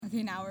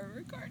Okay, now we're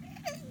recording.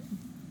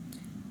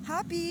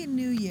 Happy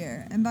New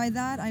Year. And by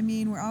that, I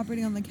mean we're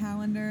operating on the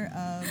calendar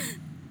of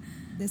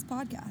this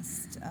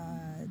podcast.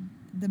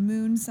 The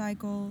moon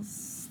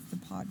cycles, the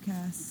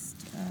podcast,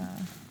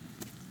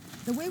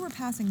 the way we're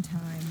passing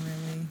time,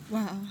 really.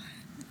 Wow.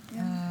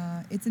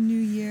 Yeah. It's a new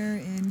year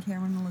in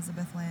Cameron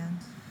Elizabeth land.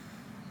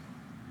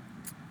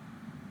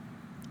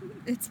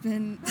 It's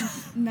been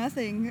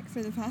nothing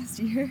for the past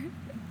year.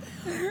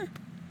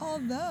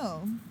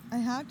 Although, I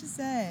have to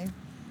say,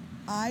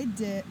 I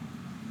did...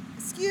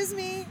 Excuse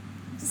me,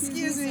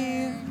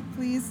 sir.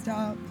 please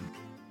stop.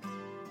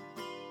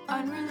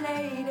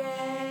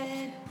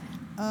 Unrelated.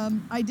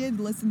 I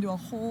did listen to a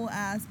whole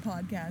ass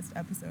podcast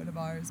episode of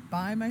ours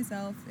by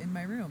myself in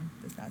my room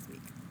this past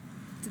week.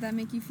 Did that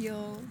make you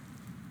feel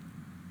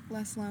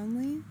less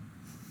lonely?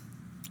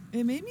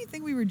 It made me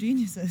think we were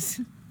geniuses.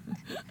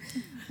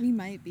 We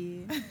might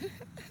be.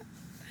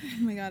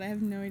 Oh my god, I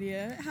have no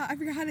idea. I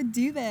forgot how to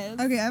do this.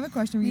 Okay, I have a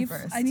question for you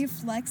first. I need to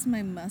flex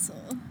my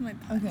muscle, my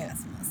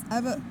podcast muscle. I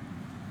have a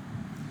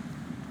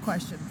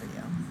question for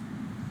you.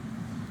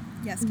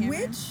 Yes,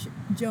 Cameron. Which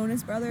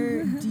Jonas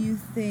brother do you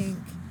think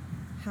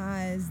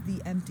has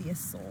the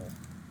emptiest soul?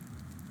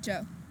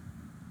 Joe.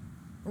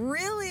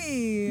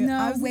 Really? No,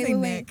 I was wait.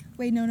 Nick.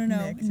 Wait, no.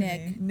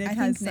 Nick I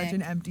has think such Nick.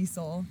 an empty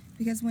soul.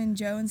 Because when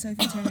Joe and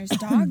Sophie Turner's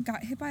dog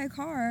got hit by a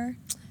car,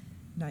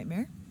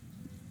 Nightmare?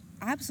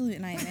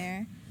 absolute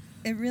nightmare.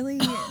 It really...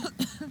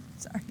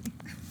 Sorry.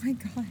 Oh my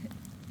god.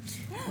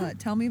 What?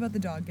 Tell me about the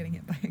dog getting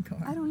hit by a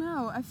car. I don't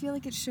know. I feel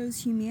like it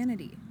shows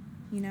humanity,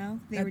 you know?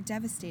 They were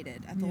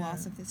devastated at the Yeah.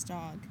 loss of this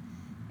dog.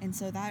 And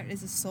so that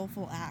is a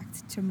soulful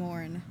act to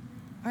mourn.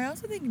 I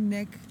also think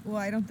Nick, well,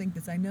 I don't think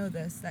this, I know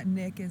this, that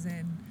Nick is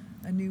in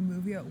a new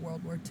movie at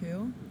World War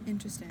II.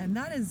 Interesting. And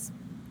that is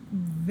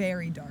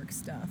very dark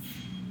stuff.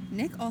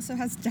 Nick also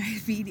has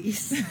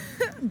diabetes.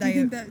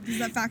 Does Does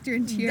that factor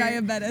into your...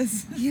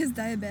 Diabetes. He has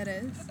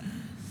diabetes.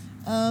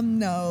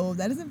 No,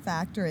 that doesn't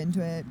factor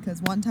into it,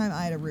 because one time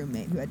I had a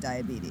roommate who had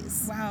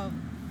diabetes. Wow.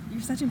 You're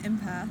such an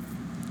empath.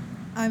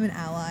 I'm an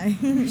ally.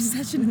 You're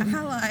such an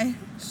ally.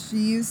 She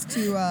used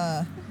to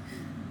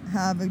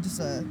have a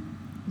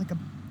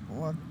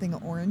thing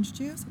of orange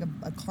juice, like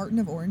a carton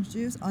of orange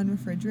juice,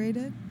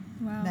 unrefrigerated,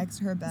 Wow. next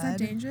to her bed. Is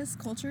that dangerous,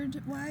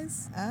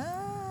 cultured-wise?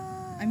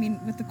 I I mean,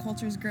 with the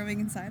cultures growing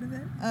inside of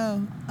it?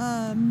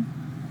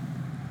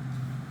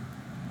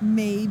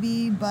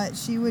 Maybe, but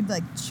she would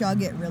like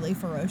chug it really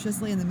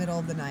ferociously in the middle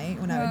of the night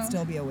when I would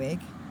still be awake.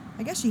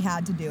 I guess she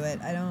had to do it.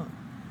 I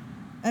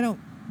don't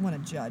want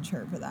to judge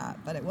her for that,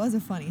 but it was a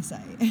funny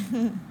sight.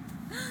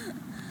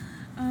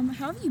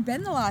 How have you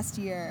been the last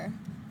year?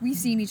 We've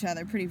seen each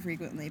other pretty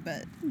frequently,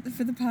 but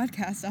for the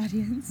podcast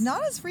audience.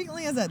 Not as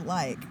frequently as I'd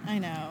like. I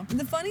know.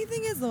 The funny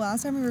thing is, the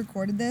last time we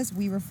recorded this,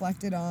 we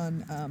reflected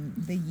on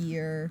the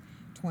year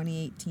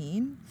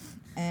 2018,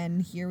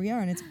 and here we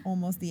are, and it's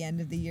almost the end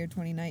of the year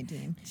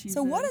 2019. Jesus.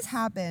 So what has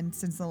happened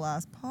since the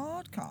last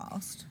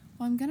podcast?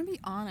 Well, I'm going to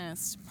be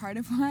honest. Part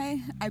of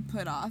why I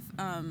put off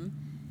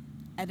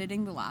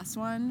editing the last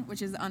one,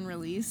 which is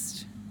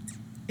unreleased.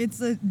 It's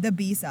the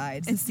B-side,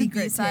 It's the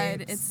secret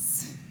B-side.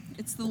 tapes.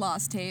 It's the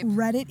lost tape.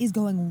 Reddit is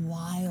going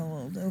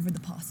wild over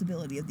the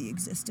possibility of the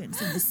existence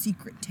of the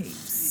secret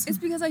tapes. It's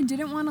because I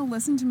didn't want to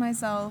listen to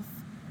myself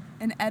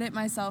and edit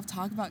myself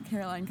talk about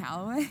Caroline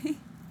Calloway.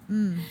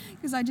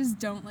 Because I just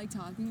don't like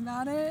talking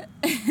about it,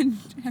 and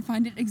I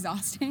find it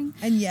exhausting.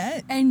 And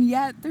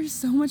yet, there's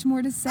so much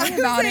more to say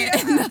about it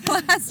in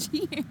the last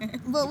year.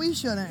 But we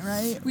shouldn't,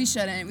 right? We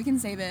shouldn't. We can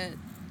save it.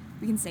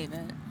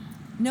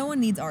 No one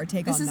needs our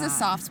take on that. This is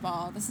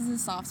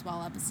a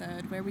softball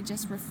episode where we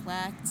just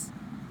reflect,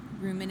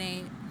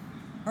 ruminate.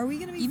 Are we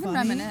gonna be even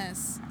funny?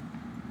 reminisce?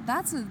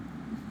 That's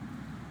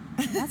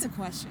a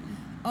question.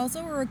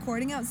 Also, we're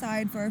recording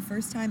outside for our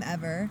first time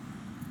ever.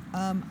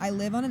 I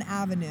live on an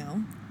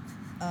avenue,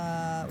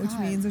 which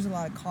means there's a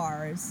lot of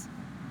cars.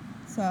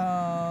 So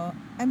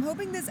I'm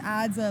hoping this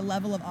adds a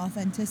level of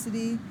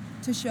authenticity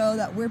to show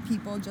that we're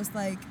people just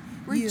like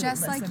We're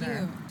just like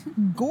listener. you.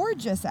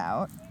 Gorgeous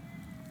out.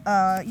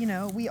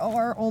 We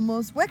are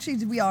almost... Well,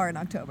 actually, we are in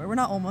October. We're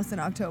not almost in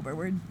October.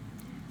 We're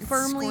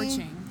firmly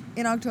scorching.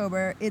 In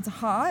October. It's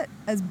hot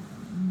as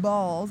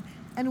balls.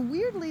 And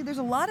weirdly, there's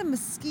a lot of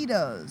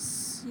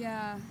mosquitoes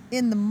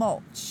in the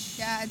mulch.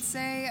 Yeah, I'd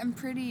say I'm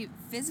pretty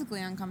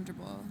physically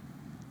uncomfortable.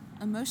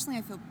 Emotionally,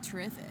 I feel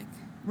terrific.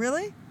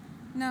 Really?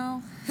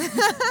 No.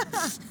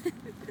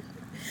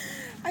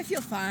 I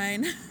feel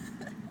fine.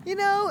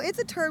 It's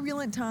a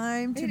turbulent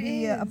time to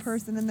be a is.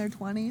 person in their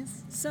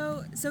 20s.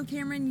 So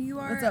Cameron, you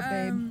are... What's up,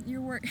 babe?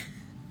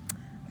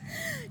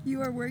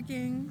 You are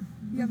working.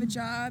 You have a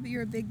job.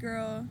 You're a big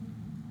girl.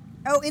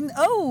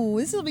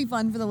 This will be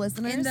fun for the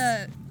listeners. In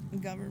the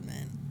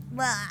government.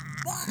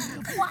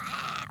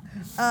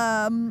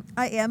 I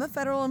am a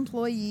federal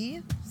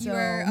employee. You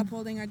are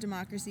upholding our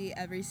democracy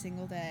every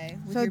single day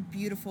with your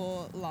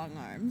beautiful long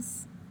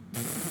arms.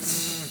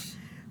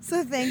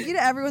 So thank you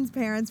to everyone's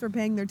parents for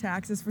paying their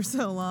taxes for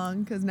so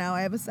long, because now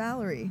I have a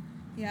salary.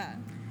 Yeah.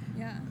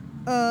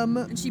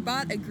 And she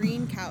bought a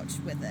green couch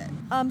with it.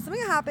 Something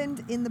that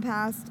happened in the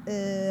past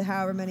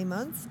however many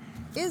months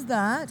is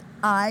that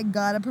I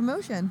got a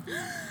promotion.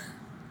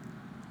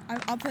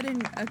 I'll put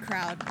in a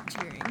crowd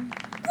cheering.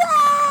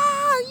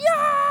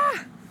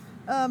 Yeah!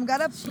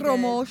 Got a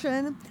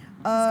promotion.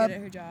 She's good at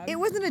her job. It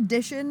was an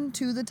addition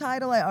to the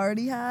title I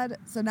already had,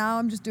 so now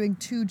I'm just doing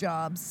 2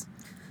 jobs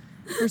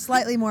for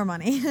slightly more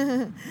money.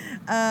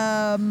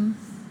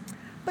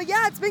 But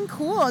yeah, it's been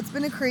cool. It's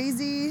been a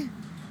crazy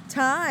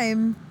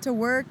time to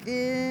work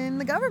in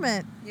the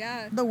government.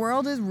 Yeah. The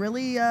world is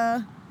really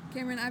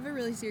Cameron, I have a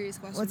really serious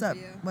question What's up?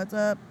 for you. What's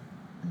up?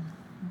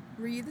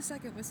 Were you the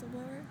second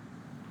whistleblower?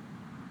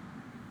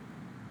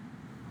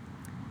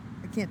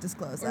 I can't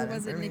disclose Or that.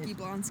 was it information.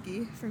 Nikki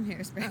Blonsky from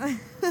Hairspray?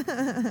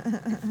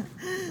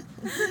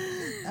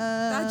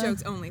 That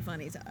joke's only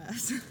funny to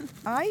us.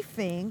 I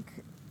think,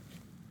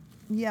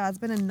 yeah, it's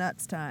been a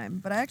nuts time,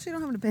 but I actually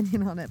don't have an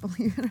opinion on it,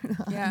 believe it or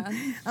not. Yeah.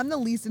 I'm the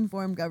least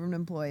informed government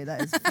employee,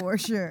 that is for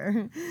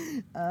sure.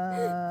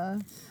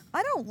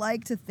 I don't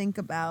like to think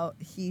about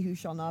he who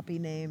shall not be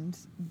named,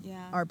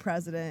 Yeah. our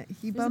president.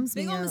 He There's bums a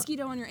big me old out.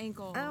 mosquito on your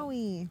ankle.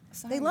 Owie.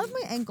 Sorry. They love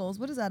my ankles.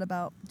 What is that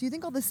about? Do you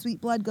think all the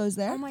sweet blood goes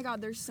there? Oh my god,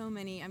 there's so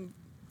many.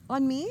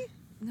 On me?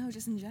 No,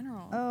 just in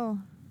general. Oh.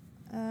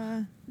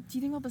 Do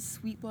you think all the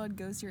sweet blood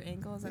goes to your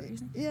ankle? Is that what you're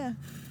saying? Yeah.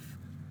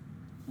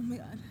 Oh my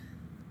god.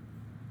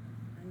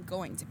 I'm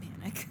going to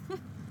panic.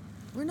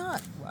 We're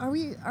not. Are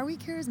we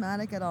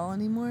charismatic at all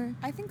anymore?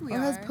 I think we Or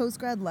are. has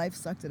post-grad life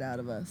sucked it out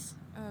of us?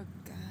 Oh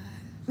god.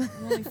 I'm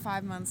only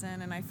 5 months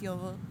in and I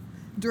feel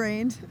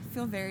Drained?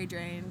 very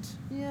drained.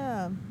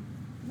 Yeah.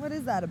 What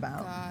is that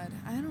about? God,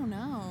 I don't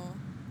know.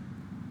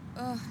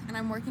 Ugh, and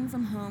I'm working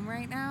from home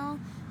right now.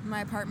 My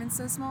apartment's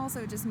so small,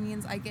 so it just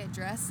means I get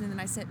dressed and then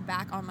I sit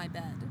back on my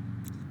bed.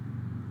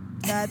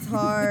 That's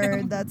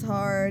hard. That's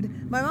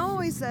hard. My mom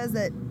always says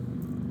that.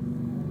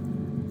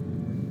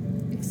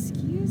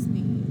 Excuse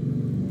me.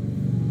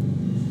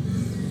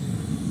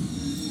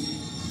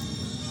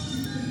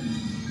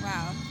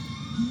 Wow.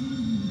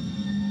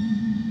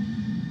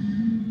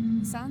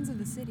 Sounds of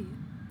the city.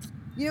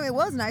 You know, it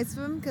was nice of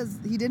him because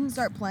he didn't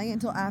start playing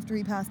until after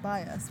he passed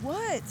by us.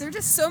 What? There are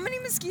just so many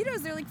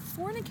mosquitoes. They're like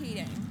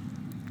fornicating.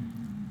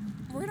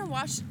 We're gonna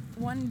watch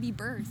one be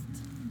birthed.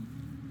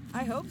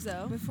 I hope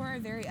so. Before our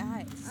very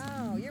eyes.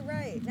 Oh, you're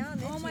right. Now I'm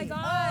itchy. Oh my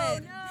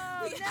god.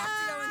 Oh, no. We have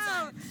to go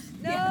inside.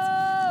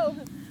 No.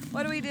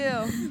 What do? We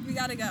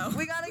gotta go.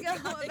 We gotta go.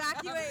 gotta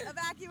go.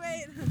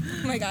 Evacuate.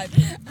 Oh my god.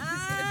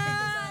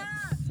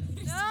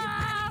 No.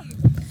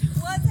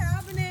 What's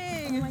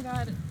happening? Oh my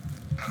god.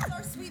 It's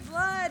our sweet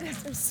blood.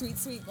 It's our sweet,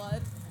 sweet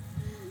blood.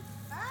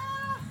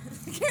 Ah.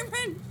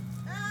 Cameron.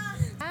 Ah.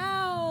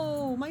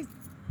 Ow.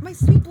 My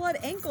sweet blood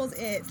ankles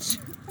itch.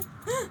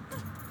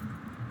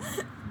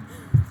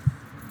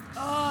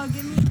 Oh,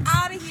 get me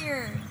out of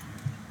here.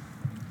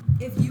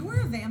 If you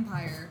were a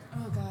vampire,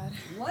 Oh god.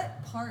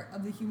 what part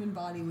of the human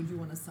body would you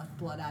want to suck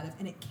blood out of?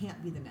 And it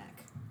can't be the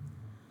neck.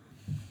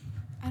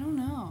 I don't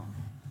know.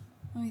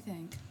 Let me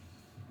think.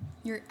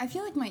 I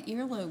feel like my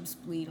earlobes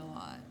bleed a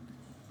lot.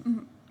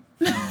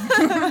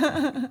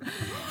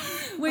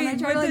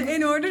 Wait,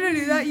 in order to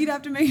do that, you'd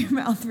have to make your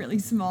mouth really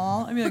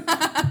small. I mean,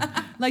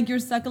 like you're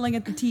suckling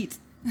at the teat.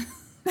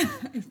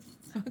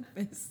 Fuck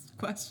this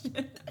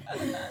question.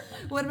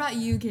 What about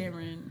you,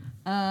 Cameron?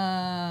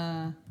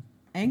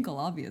 Ankle,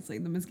 obviously.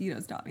 The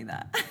mosquitoes taught me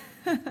that.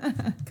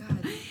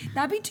 God.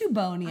 That'd be too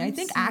bony. I I'm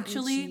think so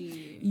actually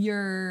itchy.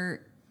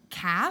 your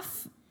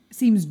calf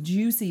seems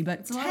juicy, but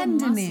It's a lot of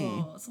tendony.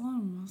 muscle. It's a lot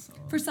of muscle.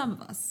 For some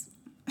of us.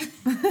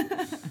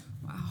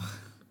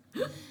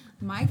 Wow.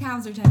 My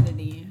calves are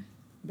tendony.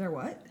 They're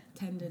what?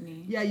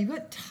 Tendony. Yeah, you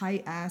got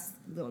tight ass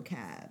little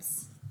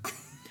calves.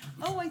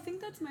 Oh, I think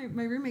that's my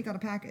roommate got a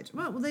package.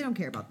 Well, they don't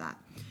care about that.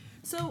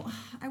 So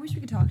I wish we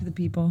could talk to the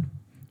people.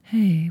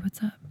 Hey,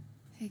 what's up?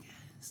 Hey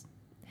guys.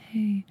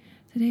 Hey,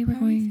 today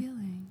How are you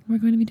feeling? we're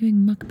going to be doing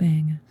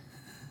mukbang.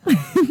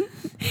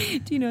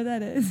 Do you know what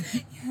that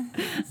is?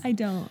 Yes. I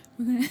don't.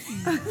 We're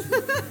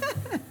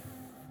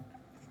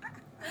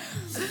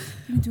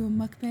gonna do a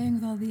mukbang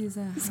with all these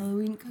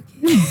Halloween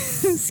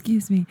cookies.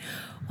 Excuse me.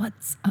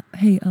 What's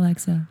hey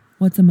Alexa,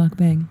 what's a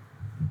mukbang?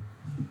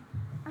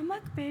 A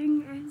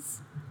mukbang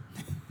is.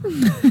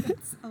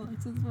 That's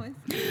Alexa's voice.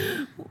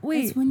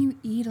 Wait, It's when you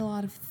eat a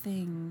lot of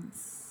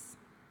things.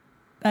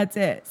 that's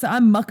it. So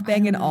I'm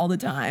mukbanging know. all the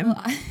time.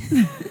 Well,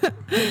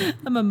 I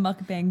I'm a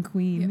mukbang get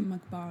queen.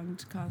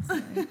 mukbanged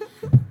constantly.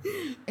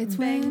 It's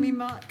Bang when me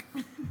muck.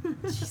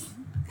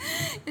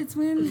 It's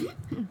when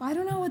I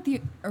don't know what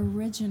the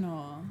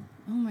original.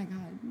 Oh my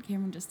god,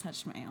 Cameron just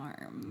touched my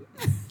arm.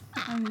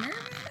 I'm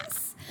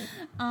nervous.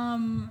 I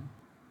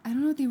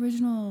don't know what the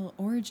original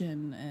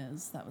origin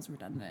is. That was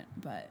redundant,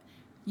 but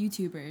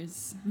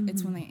YouTubers,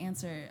 it's when they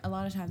answer. A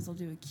lot of times they'll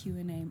do a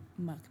Q&A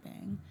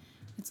mukbang.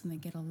 It's when they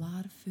get a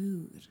lot of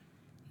food.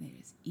 They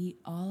just eat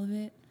all of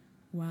it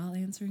while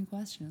answering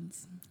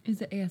questions.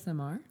 Is it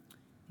ASMR?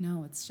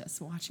 No, it's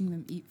just watching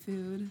them eat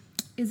food.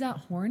 Is that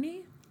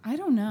horny? I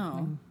don't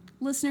know.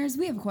 Listeners,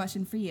 we have a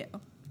question for you.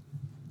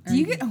 Do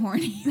you get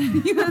horny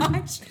when you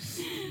watch?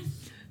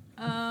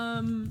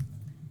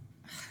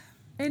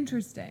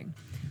 Interesting.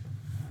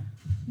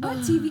 What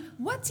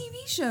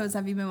TV shows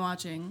have you been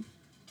watching?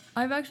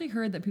 I've actually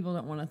heard that people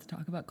don't want us to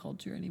talk about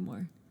culture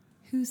anymore.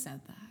 Who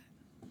said that?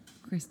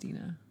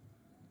 Christina.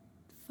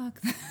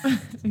 Fuck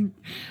that.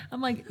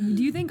 I'm like,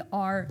 do you think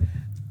our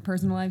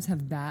personal lives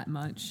have that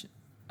much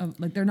of,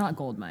 like, they're not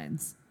gold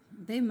mines?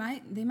 They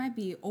might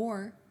be,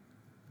 or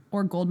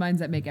gold mines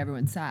that make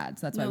everyone sad,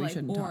 so that's why we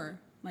shouldn't talk.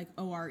 Like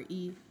ORE.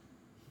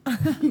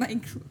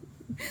 Like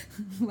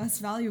less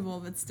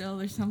valuable, but still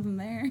there's something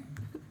there.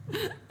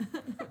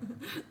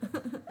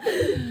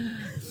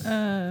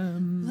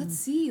 Let's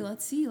see.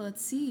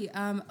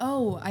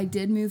 I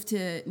did move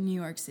to New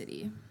York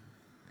City.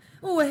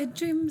 Where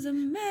dreams are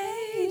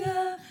made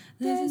of,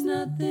 there's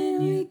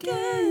nothing you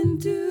can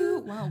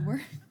do. Wow,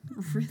 we're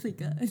really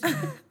good.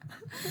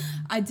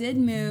 I did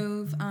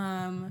move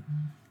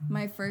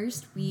my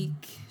first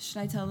week. Should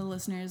I tell the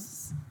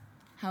listeners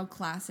how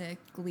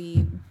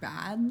classically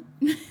bad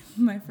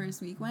my first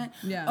week went?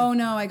 Yeah. Oh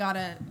no, I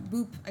gotta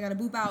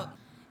boop out.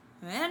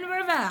 And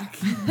we're back.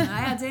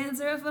 I had to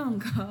answer a phone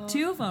call.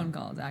 2 phone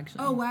calls,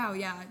 actually. Oh wow,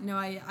 yeah. No,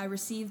 I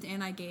received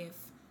and I gave.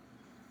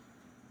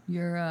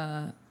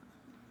 You're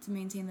To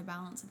maintain the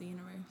balance of the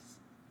universe.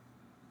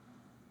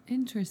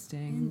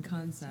 interesting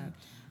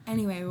concept.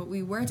 Anyway, what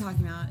we were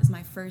talking about is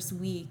my first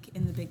week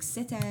in the big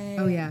city.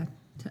 Oh yeah.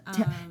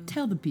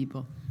 Tell the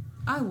people.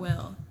 I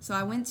will. So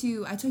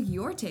I took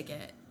your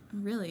ticket,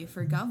 really,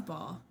 for Gov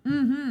Ball.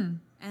 Mm-hmm.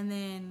 And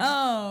then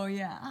Oh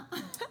yeah.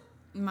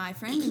 my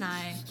friend and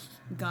I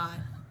got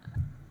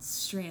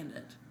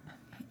stranded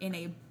in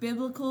a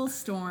biblical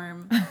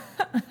storm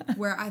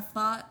where I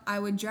thought I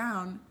would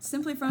drown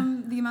simply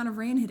from the amount of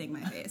rain hitting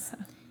my face.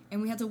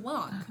 And we had to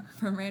walk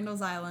from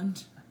Randall's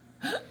Island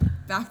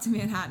back to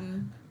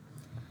Manhattan.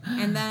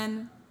 And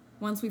then,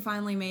 once we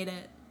finally made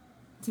it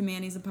to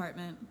Manny's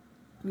apartment,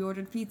 we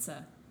ordered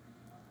pizza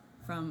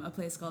from a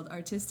place called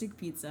Artistic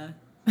Pizza.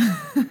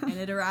 And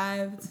it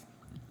arrived,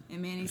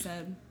 and Manny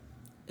said,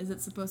 "Is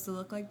it supposed to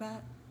look like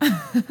that?"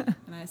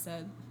 And I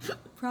said,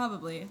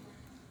 "Probably."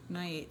 And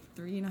I ate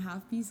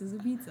 3.5 pieces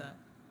of pizza.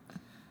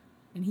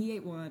 And he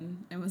ate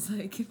one and was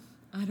like,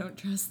 "I don't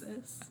trust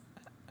this."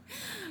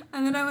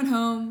 And then I went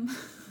home.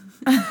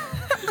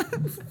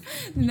 The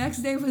next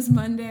day was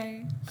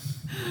Monday.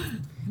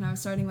 And I was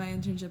starting my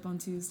internship on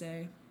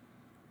Tuesday.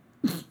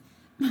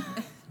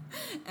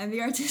 And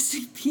the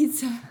Artistic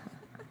Pizza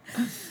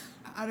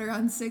at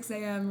around 6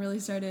 a.m. really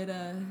started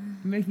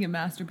Making a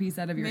masterpiece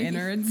out of your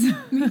innards.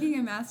 making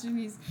a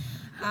masterpiece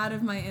out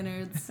of my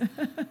innards.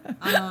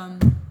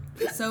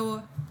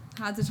 So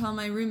had to tell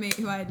my roommate,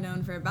 who I had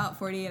known for about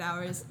 48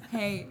 hours,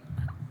 "Hey,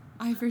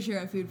 I for sure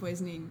have food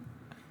poisoning.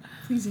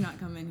 Please do not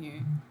come in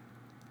here."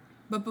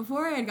 But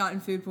before I had gotten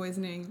food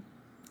poisoning,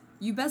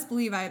 you best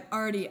believe I had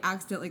already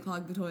accidentally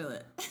clogged the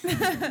toilet.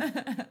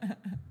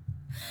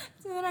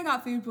 So then I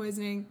got food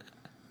poisoning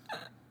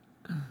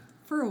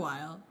for a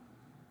while.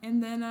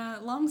 And then,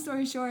 long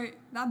story short,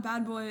 that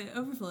bad boy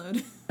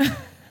overflowed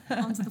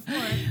onto the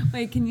floor.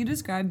 Wait, can you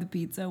describe the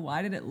pizza?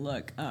 Why did it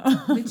look?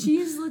 Oh. The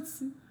cheese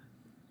looks...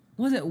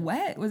 Was it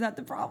wet? Was that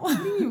the problem?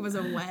 What do you mean was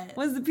it wet?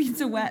 Was the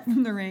pizza wet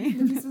from the rain?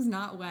 The pizza was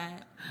not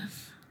wet.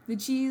 The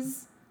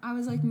cheese, I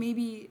was like,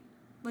 maybe...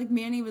 Like,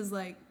 Manny was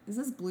like, "Is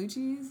this blue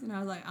cheese?" And I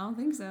was like, "I don't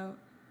think so."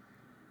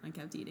 I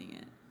kept eating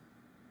it.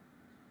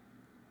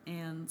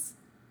 And,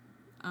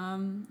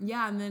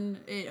 yeah, and then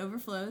it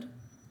overflowed.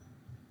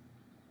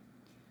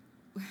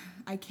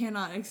 I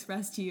cannot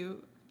express to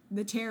you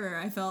the terror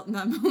I felt in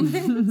that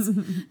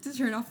moment to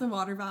turn off the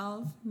water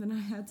valve. And then I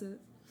had to...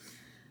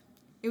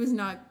 It was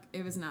not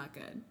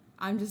good.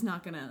 I'm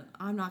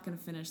not gonna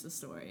finish the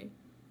story.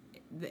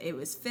 It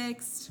was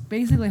fixed.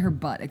 Basically, her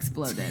butt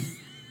exploded.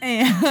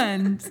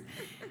 And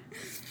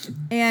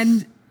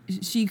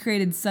she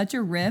created such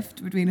a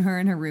rift between her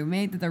and her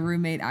roommate that the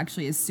roommate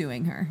actually is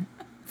suing her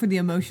for the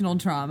emotional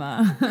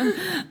trauma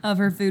of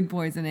her food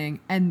poisoning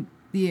and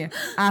the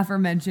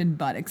aforementioned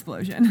butt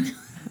explosion.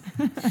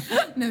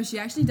 No, she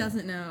actually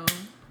doesn't know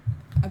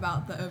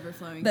about the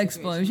overflowing. The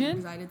explosion?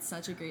 Because I did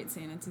such a great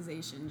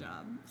sanitation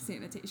job.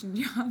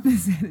 The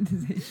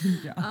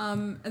sanitization job.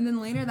 And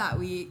then later that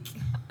week,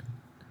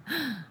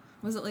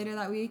 was it later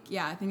that week?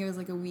 Yeah, I think it was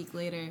like a week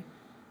later.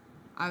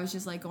 I was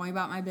just like going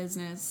about my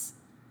business,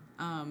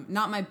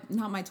 not my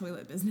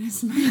toilet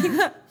business,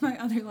 my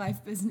other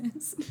life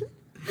business,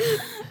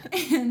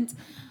 and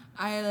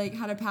I like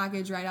had a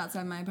package right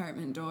outside my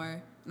apartment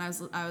door, and I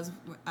was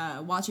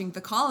watching The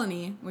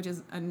Colony, which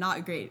is a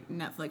not great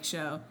Netflix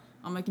show,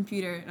 on my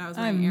computer, and I was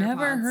wearing AirPods. I've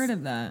never heard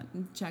of that.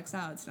 It checks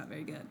out, it's not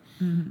very good.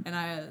 Mm-hmm. And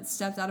I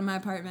stepped out of my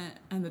apartment,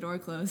 and the door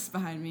closed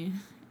behind me,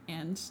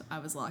 and I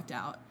was locked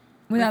out.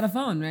 Without a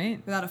phone,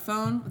 right? Without a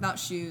phone, without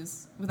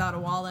shoes, without a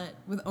wallet,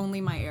 with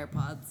only my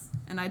AirPods.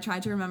 And I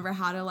tried to remember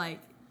how to, like,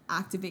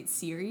 activate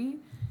Siri.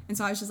 And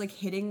so I was just, like,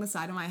 hitting the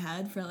side of my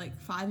head for, like,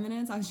 5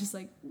 minutes. I was just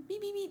like,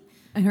 beep, beep, beep.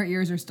 And her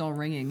ears are still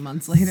ringing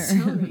months later.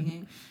 Still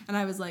ringing. And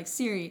I was like,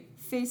 "Siri,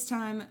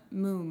 FaceTime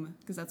Moom,"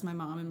 because that's my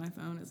mom and my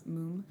phone is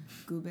Moom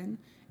Gubin.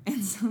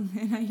 And so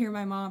then I hear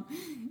my mom.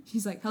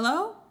 She's like,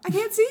 hello? I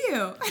can't see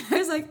you. I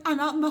was like, I'm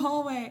out in the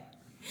hallway.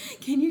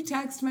 Can you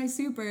text my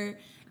super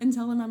and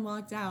tell him I'm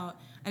locked out?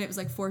 And it was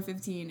like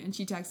 4:15, and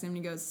she texted him and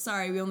he goes,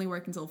 sorry, we only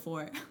work until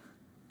 4.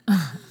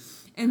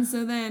 And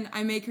so then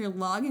I make her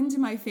log into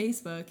my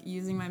Facebook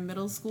using my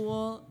middle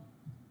school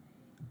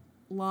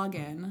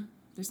login.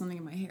 There's something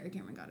in my hair.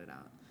 Cameron got it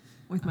out.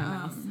 With my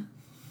mouth.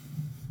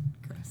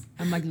 Gross.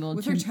 I'm like a little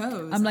with her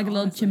toes. I'm like a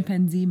little honestly.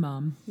 chimpanzee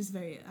mom. She's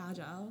very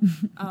agile.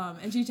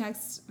 And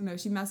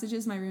she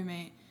messages my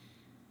roommate.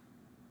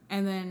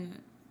 And then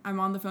I'm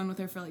on the phone with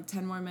her for like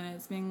 10 more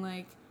minutes being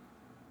like,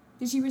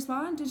 did she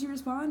respond? Did she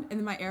respond? And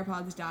then my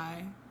AirPods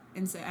die.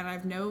 And I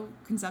have no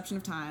conception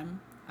of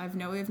time. I have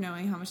no way of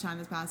knowing how much time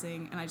is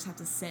passing. And I just have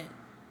to sit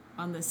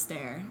on this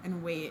stair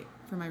and wait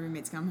for my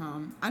roommate to come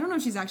home. I don't know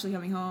if she's actually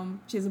coming home.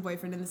 She has a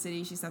boyfriend in the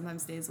city she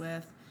sometimes stays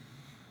with.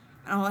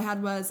 And all I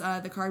had was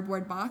the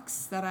cardboard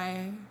box that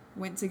I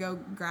went to go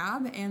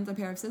grab and a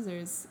pair of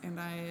scissors. And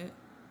I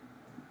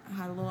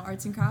had a little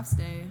arts and crafts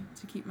day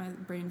to keep my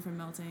brain from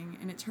melting.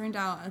 And it turned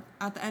out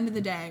at the end of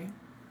the day,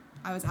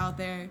 I was out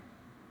there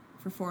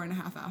for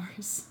 4.5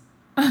 hours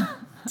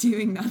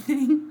doing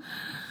nothing.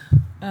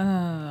 Oh.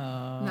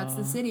 And that's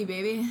the city,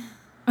 baby.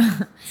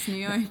 It's New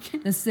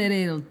York. The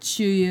city'll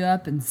chew you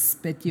up and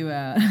spit you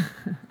out.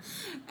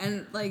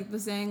 And like the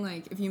saying,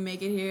 like, if you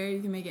make it here,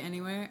 you can make it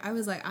anywhere. I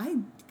was like, I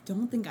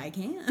don't think I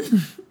can.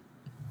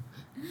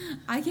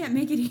 I can't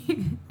make it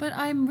here. But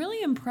I'm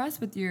really impressed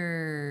with your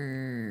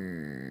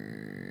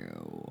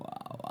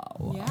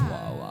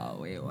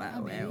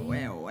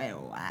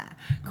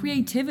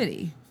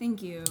creativity.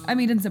 Thank you. I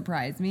mean, it didn't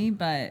surprise me,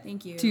 but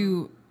Thank you.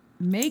 to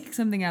make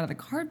something out of the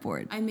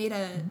cardboard. I made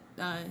a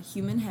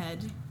human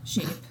head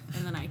shape,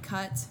 and then I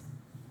cut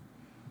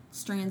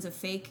strands of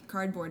fake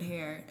cardboard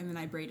hair, and then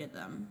I braided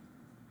them.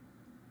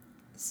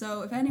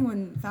 So if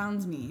anyone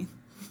found me,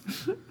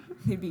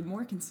 they'd be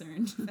more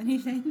concerned, if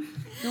anything.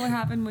 So what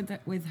happened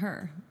with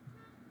her?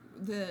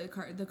 The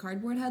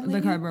cardboard head lady?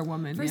 The cardboard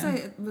woman. First,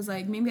 yeah. I was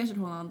like, maybe I should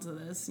hold on to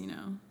this,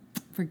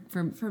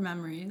 for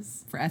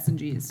memories. For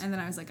S&Gs. And then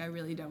I was like, I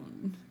really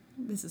don't.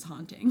 This is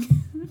haunting.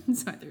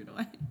 So I threw it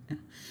away.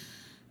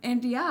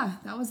 And yeah,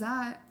 that was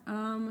that.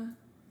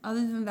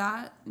 Other than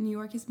that, New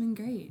York has been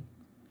great.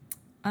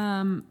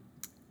 I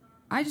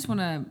just want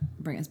to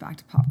bring us back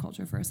to pop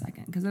culture for a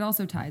second, because it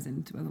also ties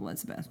into with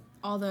Elizabeth.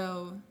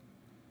 Although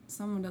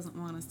someone doesn't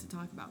want us to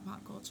talk about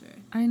pop culture.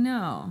 I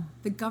know.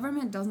 The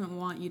government doesn't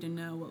want you to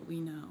know what we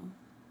know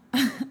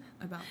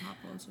about pop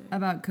culture.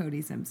 About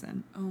Cody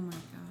Simpson. Oh my God.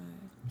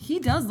 He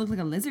does look like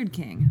a lizard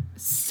king.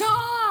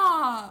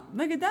 Stop!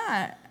 Look at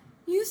that.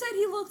 You said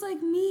he looked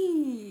like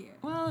me.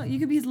 Well, you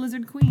could be his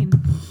lizard queen.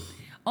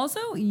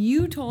 Also,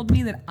 you told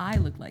me that I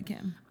look like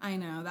him. I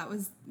know. That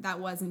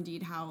was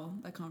indeed how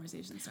the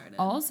conversation started.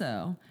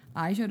 Also,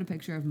 I showed a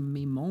picture of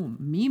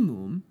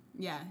Mimum.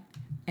 Yeah.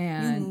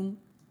 And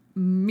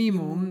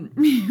Mimum.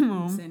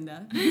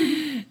 Cinda.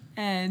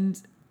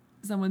 And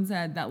someone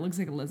said, that looks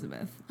like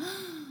Elizabeth.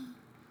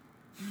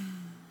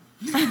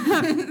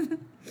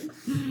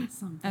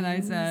 And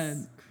I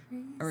said,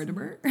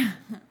 Erdiber.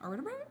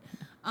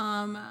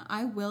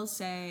 I will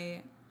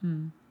say,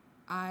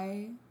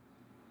 I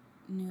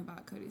knew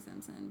about Cody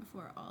Simpson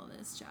before all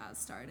this jazz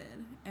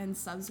started, and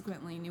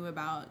subsequently knew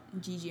about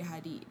Gigi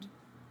Hadid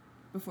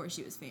before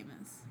she was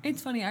famous.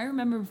 It's funny. I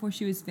remember before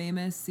she was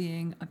famous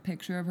seeing a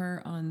picture of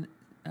her on,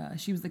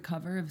 she was the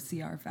cover of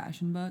CR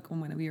Fashion Book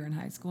when we were in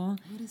high school.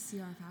 What is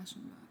CR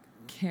Fashion Book?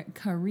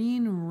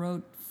 Karine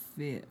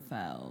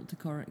Rothfeld,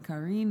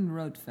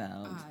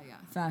 Yeah.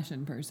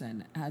 fashion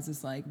person, has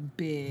this like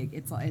big,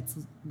 it's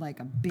like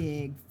a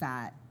big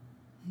fat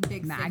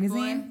Big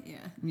magazine. Thick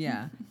boy?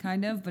 Yeah,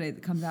 kind of, but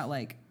it comes out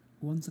like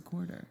once a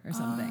quarter or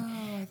something.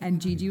 Oh, And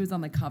Gigi was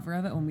on the cover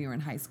of it when we were in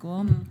high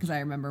school, because I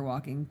remember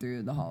walking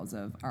through the halls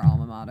of our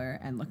alma mater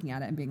and looking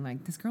at it and being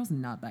like, this girl's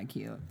not that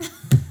cute.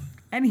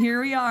 And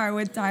here we are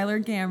with Tyler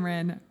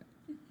Cameron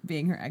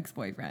being her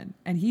ex-boyfriend,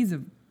 and he's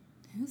a...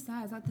 Who's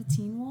that? Is that the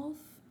Teen Wolf?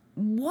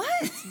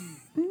 What?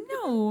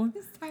 No.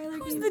 Who's Tyler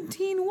Who's Cameron? the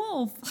Teen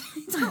Wolf?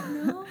 I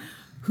don't know.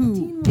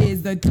 Who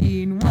is the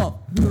Teen Wolf?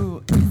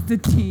 Who is the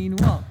Teen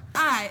Wolf?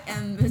 I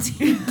am the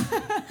Teen Wolf.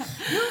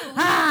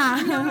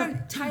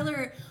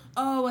 Tyler,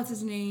 what's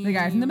his name? The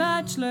guy from The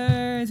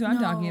Bachelor is who I'm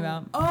talking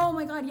about. Oh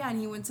my God, yeah, and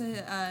he went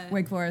to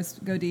Wake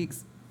Forest, go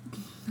Deeks.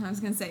 I was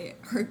gonna say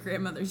her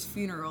grandmother's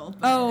funeral.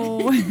 But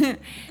Oh,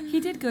 he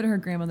did go to her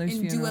grandmother's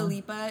and funeral. Dua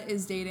Lipa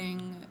is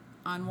dating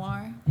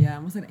Anwar. Yeah, I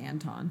almost said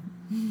Anton.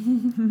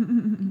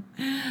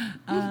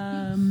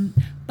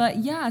 But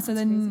yeah, so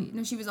then... Crazy.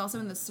 No, she was also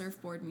in the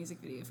Surfboard music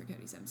video for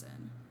Cody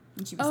Simpson.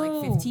 And she was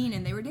like 15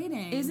 and they were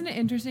dating. Isn't it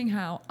interesting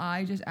how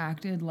I just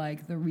acted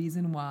like the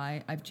reason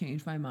why I've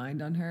changed my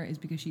mind on her is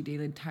because she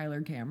dated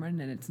Tyler Cameron,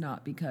 and it's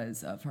not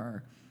because of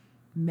her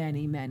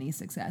many, many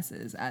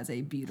successes as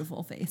a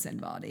beautiful face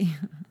and body.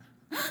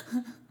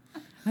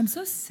 I'm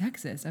so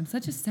sexist. I'm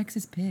such a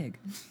sexist pig.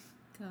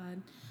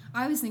 God.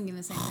 I was thinking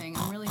the same thing.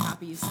 I'm really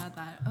happy you said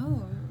that.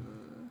 Oh.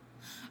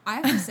 I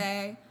have to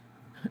say,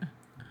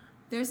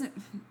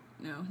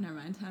 No, never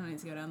mind. I don't need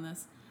to go down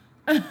this.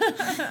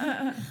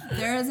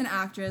 There is an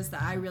actress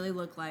that I really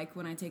look like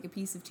when I take a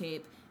piece of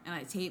tape and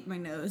I tape my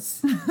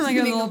nose. Like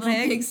a little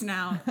pig? pig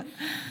snout.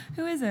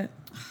 Who is it?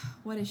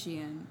 What is she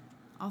in?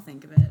 I'll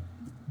think of it.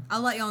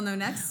 I'll let y'all know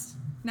next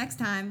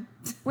time.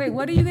 Wait,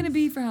 what are you going to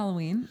be for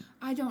Halloween?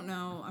 I don't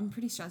know. I'm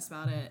pretty stressed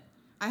about it.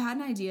 I had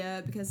an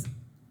idea because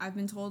I've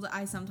been told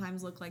I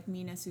sometimes look like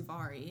Mina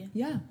Suvari,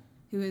 Yeah.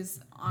 who is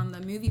on the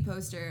movie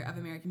poster of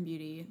American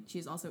Beauty.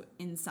 She's also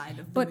inside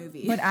of the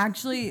movie. But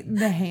actually,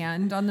 the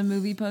hand on the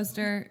movie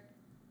poster.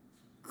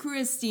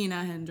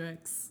 Christina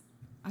Hendricks.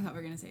 I thought we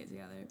were going to say it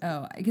together.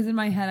 Oh, because in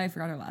my head, I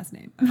forgot her last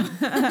name.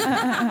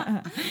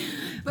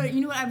 But you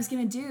know what I was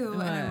going to do,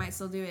 and I What? might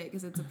still do it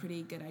because it's a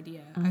pretty good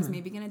idea. I was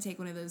maybe going to take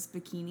one of those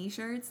bikini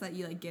shirts that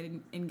you like get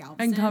in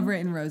Galveston. And cover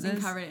it in roses.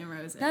 And cover it in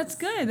roses. That's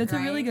good. That's a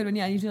really right? good one.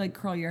 Yeah, you should like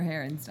curl your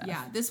hair and stuff.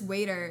 Yeah, this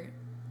waiter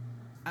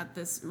at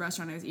this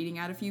restaurant I was eating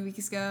at a few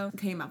weeks ago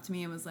came up to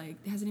me and was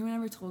like, has anyone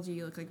ever told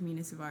you look like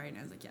Mina Suvari? And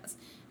I was like, yes.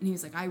 And he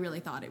was like, I really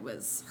thought it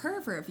was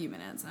her for a few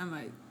minutes. And I'm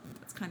like,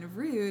 that's kind of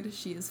rude.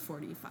 She is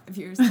 45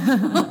 years old.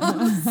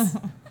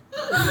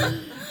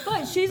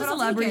 But she's But a I'll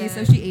celebrity, take so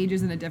it. she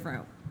ages in a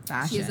different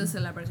fashion. She is a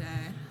celebrity.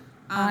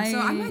 So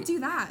I might do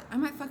that. I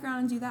might fuck around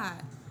and do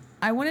that.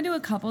 I want to do a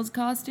couple's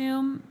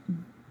costume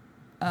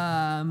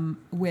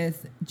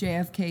with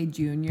JFK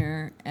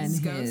Jr. and His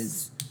his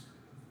ghost?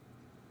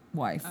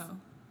 wife. Oh.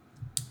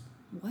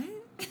 What?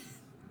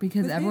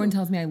 Because With everyone who?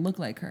 tells me I look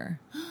like her.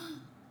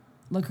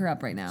 Look her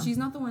up right now. She's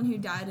not the one who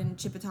died in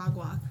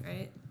Chippewa,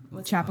 right?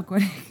 What's it called?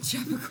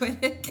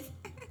 Chappaquiddick.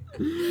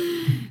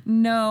 Chappaquiddick.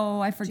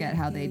 No, I forget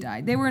how they JFK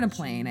died. They were in a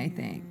plane, I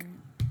think.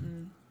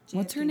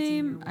 What's her JFK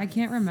name? Jr. I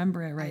can't wife.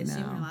 remember it I right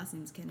assume her now. last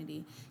name's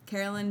Kennedy.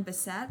 Carolyn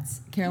Bissett.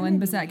 Carolyn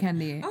Bissett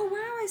Kennedy. Oh wow,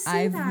 I see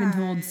I've that. been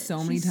told so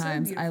many She's so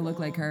times I look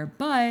like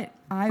beautiful. her, but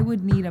I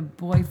would need a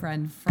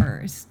boyfriend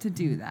first to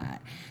do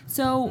that.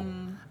 So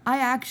I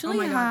Oh actually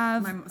my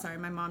have god.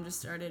 My mom just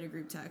started a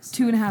group text.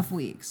 2.5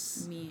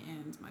 weeks. Me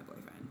and my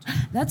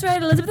boyfriend. That's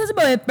right, Elizabeth has a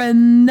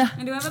boyfriend.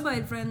 I do have a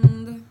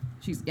boyfriend.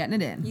 She's getting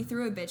it in. He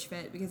threw a bitch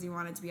fit because he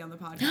wanted to be on the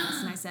podcast,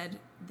 and I said,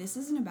 "This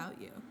isn't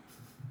about you.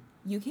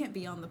 You can't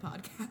be on the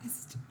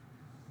podcast,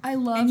 I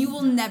love and you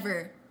will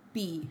never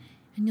be."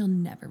 and you'll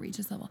never reach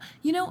this level.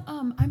 You know,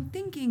 I'm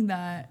thinking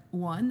that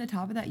one, the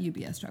top of that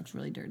UPS truck's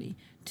really dirty.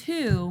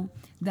 Two,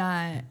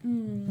 that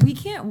we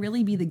can't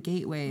really be the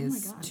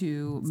gateways God.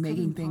 to It's making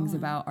covered in things pollen.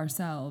 about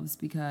ourselves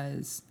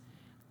because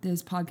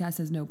this podcast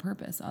has no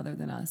purpose other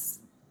than us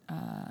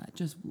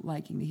just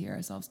liking to hear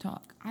ourselves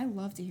talk. I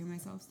love to hear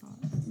myself talk.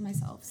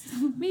 Myself.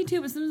 Me too,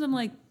 but sometimes I'm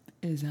like,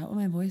 is that what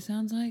my voice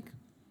sounds like?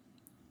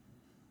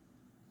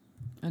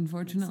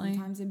 Unfortunately.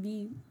 Sometimes it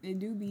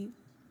do be.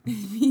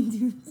 It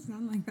do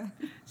sound like that.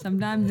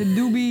 Sometimes it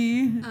do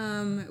be.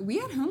 We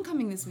had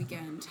homecoming this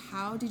weekend.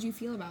 How did you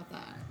feel about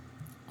that?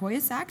 Hoya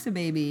Saxa,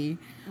 baby.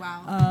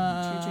 Wow.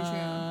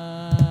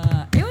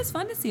 It was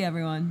fun to see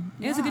everyone.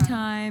 It was a good Yeah.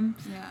 time.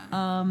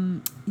 Yeah.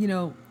 You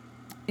know,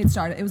 it was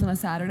on a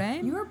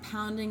Saturday. You were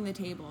pounding the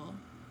table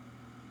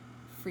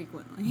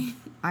frequently.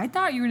 I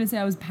thought you were going to say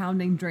I was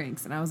pounding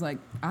drinks, and I was like,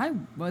 I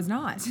was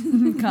not,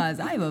 because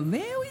I have a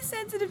very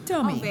sensitive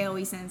tummy. Oh,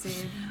 very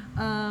sensitive.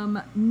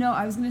 No,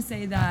 I was going to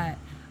say that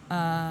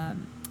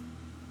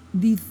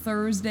the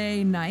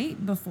Thursday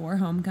night before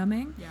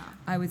homecoming, Yeah.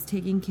 I was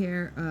taking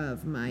care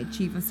of my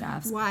chief of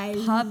staff's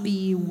Wiley.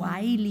 puppy,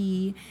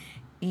 Wiley,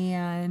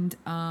 and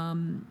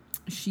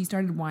she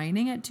started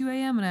whining at 2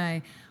 a.m., and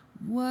I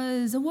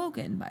was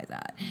awoken by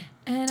that.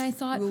 And I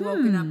thought, We were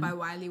woken up by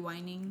Wiley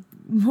whining.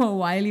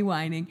 Wiley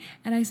whining.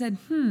 And I said,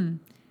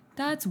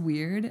 that's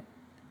weird.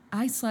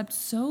 I slept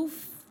so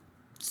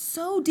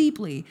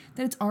deeply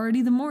that it's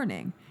already the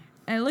morning.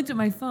 And I looked at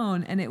my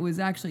phone, and it was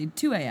actually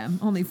 2 a.m.,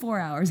 only 4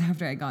 hours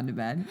after I'd gone to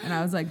bed. And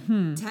I was like,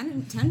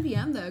 10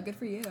 p.m. though. Good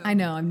for you. I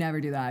know, I never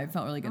do that. I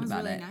felt really good That was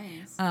about really it.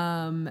 nice.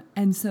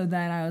 And so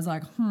then I was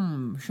like,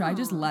 should I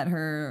just let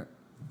her,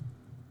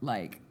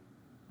 like,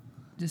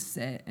 just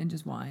sit and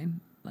just whine,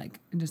 like,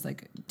 and just,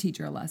 like, teach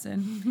her a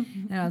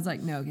lesson? And I was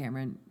like, no,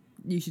 Cameron,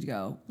 you should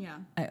go. Yeah.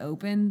 I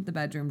opened the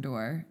bedroom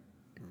door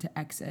to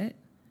exit,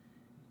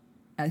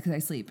 because I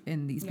sleep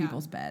in these Yeah.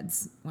 people's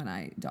beds when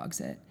I dog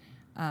sit.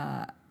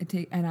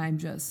 And I'm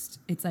just,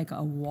 it's like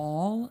a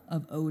wall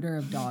of odor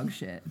of dog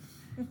shit.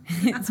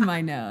 It's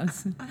my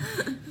nose.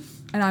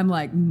 And I'm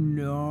like,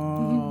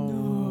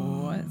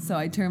 no. So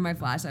I turn my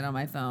flashlight on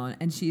my phone,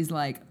 and she's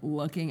like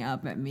looking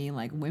up at me,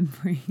 like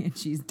whimpering, and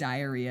she's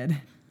diarrheaed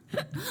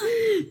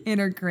in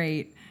her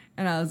crate.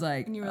 And I was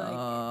like, And you were like,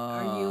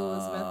 are you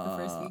Elizabeth the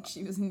first week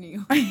she was in New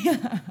York?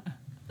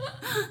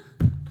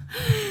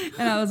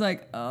 And I was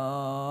like,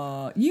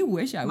 oh, you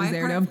wish I was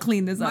there to have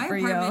cleaned this up for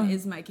you. My apartment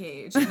is my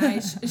cage, and I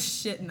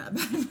shit in that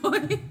bad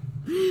boy.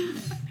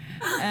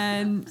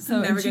 And so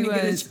I'm never she gonna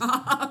get a was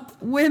job.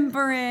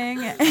 whimpering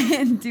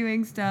and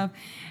doing stuff.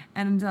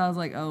 And I was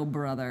like, oh,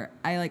 brother.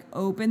 I like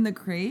opened the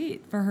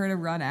crate for her to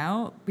run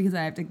out because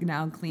I have to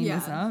now clean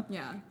this up.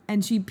 Yeah.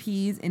 And she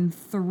pees in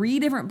 3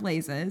 different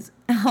places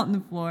out on the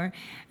floor.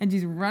 And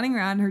she's running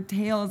around. Her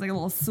tail is like a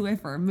little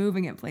Swiffer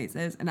moving at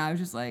places. And I was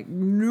just like,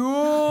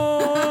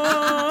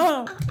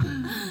 no.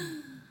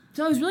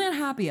 So I was really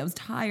unhappy. I was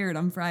tired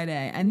on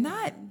Friday. And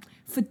that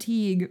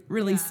fatigue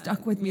really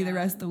stuck with me the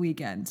rest of the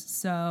weekend.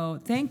 So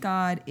thank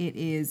God it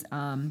is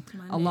a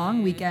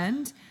long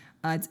weekend.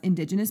 It's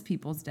Indigenous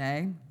Peoples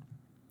Day.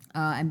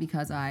 And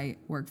because I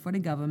work for the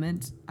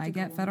government, I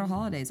get federal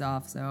holidays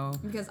off. So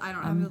because I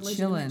don't I'm have a legitimate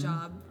chilling.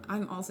 job,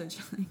 I'm also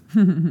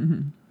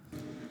chilling.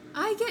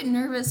 I get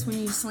nervous when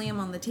you slam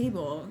on the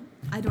table.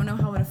 I don't know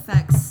how it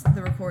affects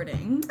the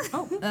recording.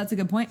 Oh, that's a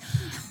good point.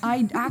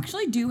 I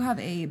actually do have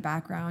a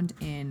background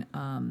in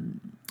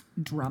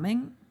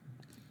drumming.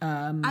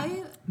 Not on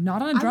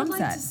a drum I would like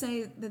set. to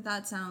say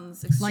that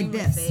sounds extremely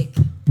this. fake.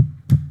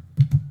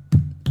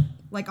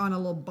 Like on a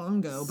little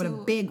bongo, but a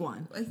So, big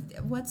one.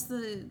 What's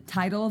the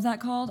Title of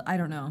that called? I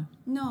don't know.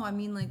 No, I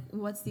mean, like,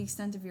 what's the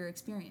extent of your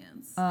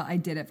experience? I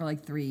did it for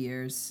like 3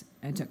 years.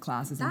 I took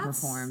classes and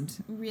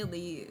performed.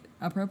 Really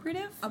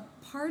Appropriative? a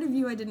part of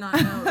you I did not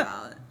know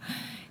about.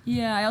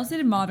 Yeah, I also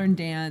did modern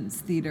dance,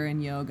 theater,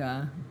 and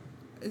yoga.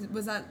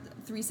 Was that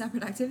 3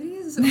 separate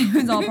activities? It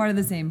was all part of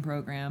the same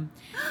program.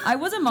 I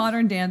was a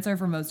modern dancer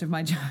for most of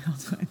my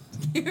childhood.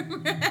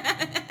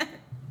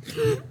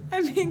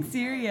 I'm being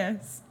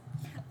serious.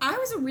 I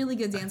was a really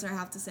good dancer, I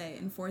have to say.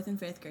 In 4th and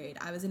 5th grade,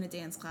 I was in a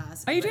dance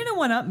class. Are you trying to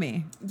one-up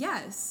me?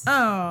 Yes.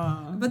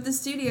 Oh. But the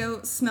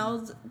studio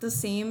smelled the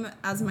same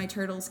as my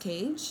turtle's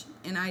cage,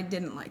 and I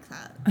didn't like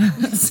that.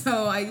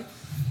 So I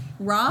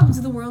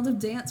robbed the world of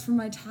dance from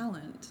my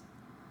talent.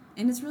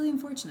 And it's really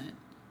unfortunate.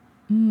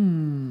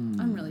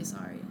 I'm really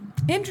sorry.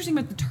 Interesting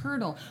about the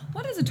turtle.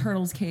 What does a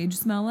turtle's cage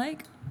smell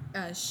like?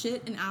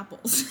 Shit and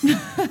apples.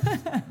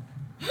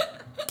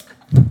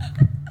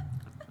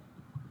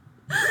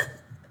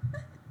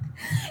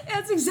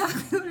 That's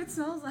exactly what it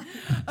smells like.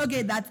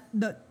 Okay, that's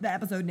the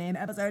episode name.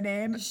 Episode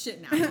name. Shit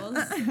and apples.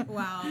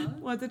 Wow.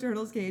 What's a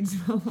turtle's cage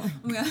smell like?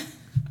 Oh my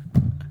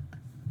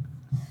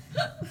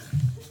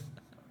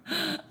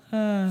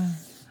God.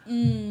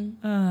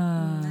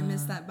 I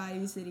miss that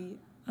Bayou City.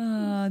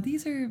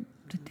 These are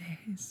the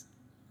days.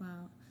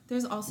 Wow.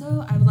 There's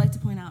also, I would like to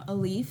point out, a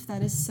leaf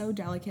that is so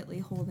delicately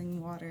holding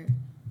water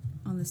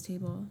on this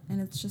table. And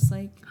it's just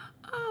like...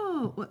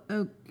 Oh,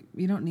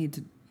 you don't need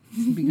to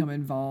become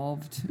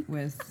involved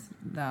with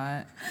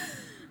that.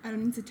 I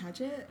don't need to touch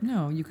it.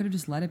 No, you could have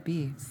just let it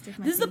be. Stick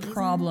my This is the fingers in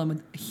problem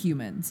with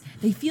humans.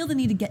 They feel the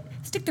need to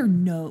stick their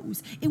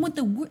nose in what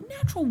the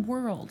natural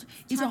world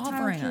is Tactile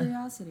offering.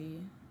 curiosity.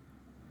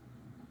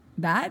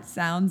 That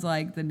sounds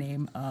like the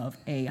name of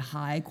a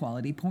high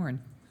quality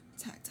porn.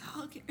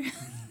 Tactile curiosity.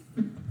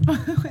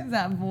 What is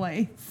that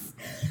voice?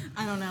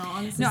 I don't know.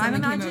 Honestly, No, I'm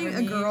something came imagining over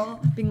a me.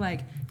 girl being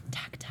like,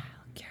 tactile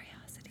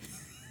curiosity.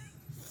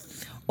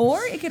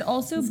 Or it could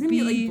also It's gonna be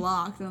get like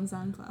blocked on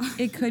SoundCloud.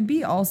 It could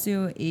be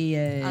also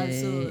a.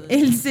 Absolutely.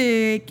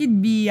 It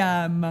could be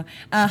how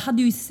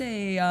do you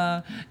say?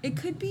 It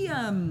could be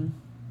tactile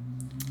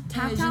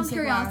je sais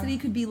curiosity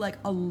could be like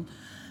a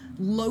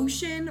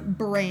lotion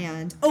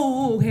brand.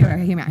 Oh, hear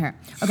me out here.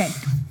 Okay,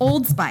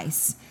 Old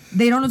Spice.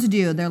 They don't know what to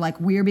do. They're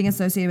like, we're being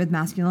associated with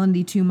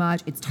masculinity too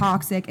much. It's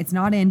toxic. It's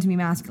not in to be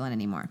masculine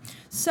anymore.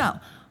 So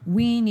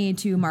we need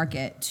to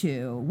market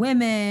to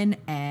women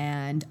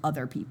and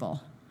other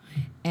people.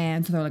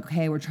 And so they're like,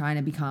 okay, we're trying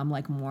to become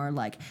like more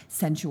like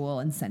sensual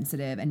and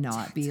sensitive and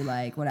not be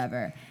like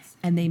whatever.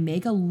 And they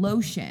make a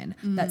lotion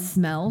that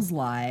smells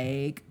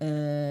like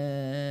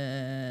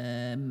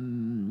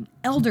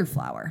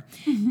elderflower.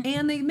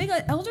 And they make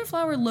an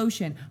elderflower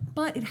lotion,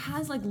 but it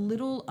has like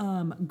little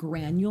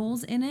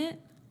granules in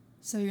it.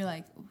 So you're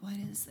like, what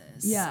is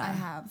this? Yeah. I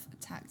have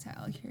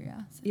tactile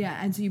curiosity. Yeah,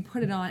 and so you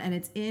put it on, and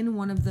it's in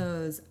one of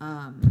those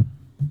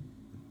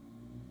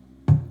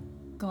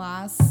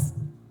Glass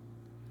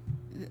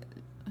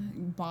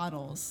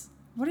bottles.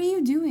 What are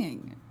you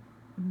doing?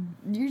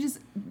 You're just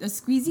a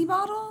squeezy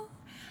bottle?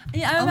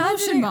 Yeah, A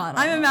lotion bottle.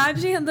 I'm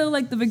imagining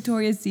the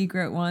Victoria's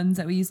Secret ones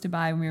that we used to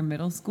buy when we were in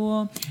middle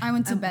school. I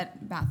went to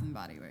Bath and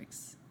Body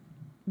Works.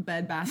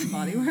 Bed Bath and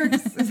Body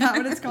Works. Is that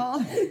what it's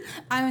called?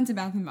 I went to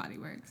Bath and Body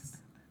Works.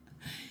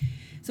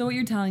 So what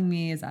you're telling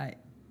me is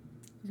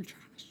You're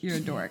trash. you're a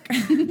dork.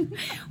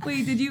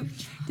 Wait, did you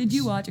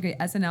watch? Okay,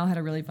 SNL had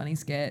a really funny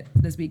skit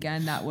this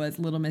weekend that was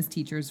Little Miss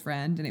Teacher's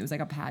Friend, and it was like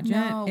a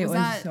pageant. No, it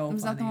was so funny.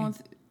 Was that the one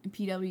with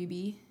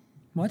PWB?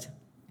 What?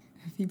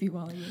 Phoebe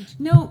Waller-Bridge.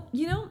 No,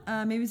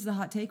 maybe this is a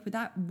hot take, but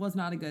that was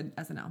not a good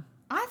SNL.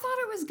 I thought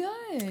it was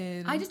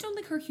good. I just don't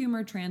think her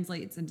humor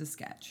translates into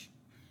sketch.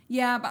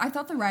 Yeah, but I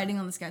thought the writing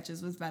on the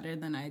sketches was better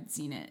than I'd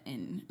seen it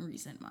in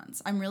recent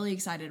months. I'm really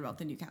excited about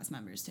the new cast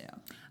members too.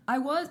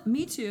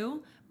 Me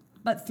too,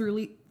 but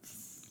Truly,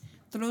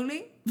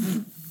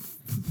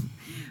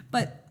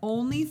 but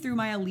only through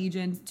my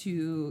allegiance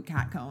to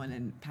Kat Cohen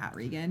and Pat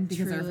Regan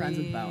because they're friends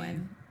with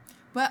Bowen.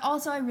 But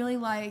also I really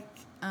like,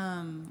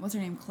 what's her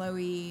name?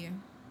 Chloe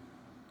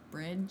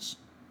Bridge.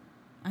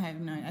 I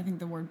have no idea. I think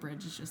the word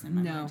bridge is just in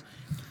my mind.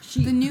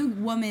 She, The new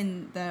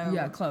woman, though.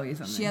 yeah, Chloe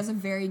something. She has a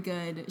very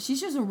good...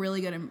 She's just a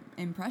really good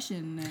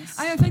impressionist.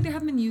 I feel like they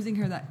haven't been using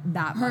her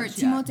that Her much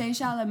yet. Timothée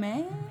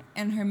Chalamet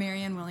and her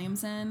Marianne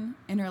Williamson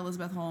and her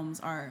Elizabeth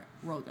Holmes are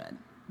real good.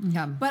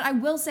 Yeah. But I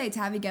will say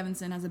Tavi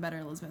Gevinson has a better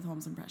Elizabeth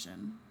Holmes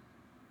impression.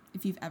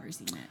 If you've ever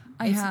seen it.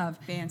 I have.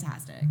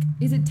 Fantastic.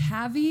 Is it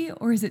Tavi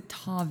or is it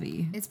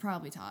Tavi? It's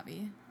probably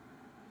Tavi.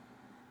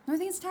 No, I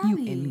think it's Tavi. You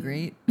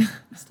ingrate.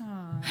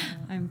 Stop.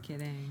 I'm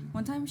kidding.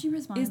 One time she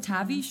responded. Is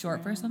Tavi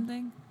short for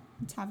something?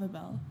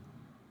 Tavabelle.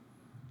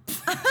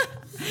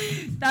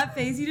 That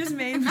face you just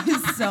made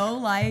was so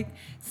like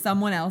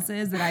someone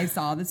else's that I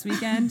saw this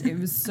weekend. It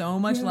was so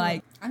much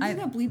like... I'm just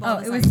gonna bleep all Oh,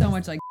 this it was out. so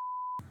much like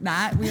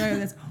that. We are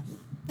this...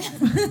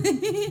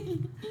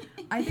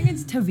 I think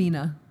it's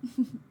Tavina.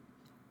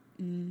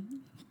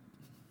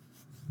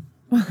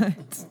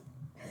 What?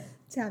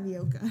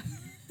 Tavioka.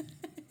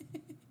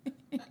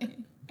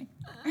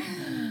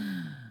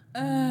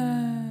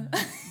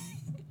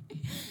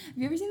 Have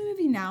you ever seen the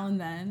movie Now and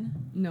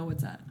Then? No,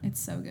 what's that? It's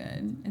so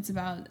good. It's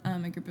about a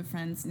group of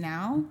friends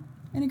now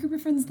and a group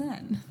of friends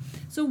then.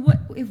 So what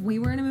if we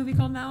were in a movie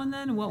called Now and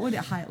Then? What would it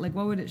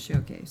what would it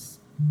showcase?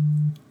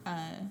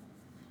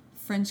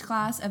 French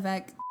class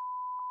avec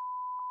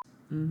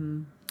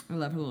Mm-hmm. I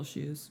love her little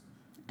shoes.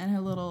 and her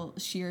little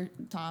sheer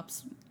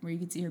tops where you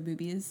could see her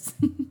boobies.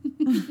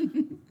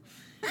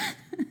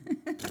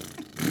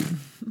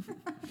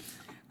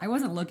 I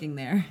wasn't looking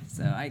there,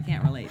 so I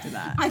can't relate to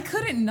that. I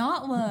couldn't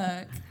not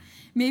look.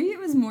 Maybe it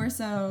was more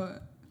so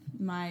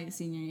my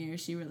senior year.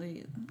 She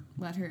really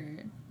let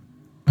her...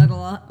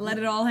 Let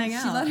it all hang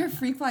out. She let her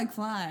freak flag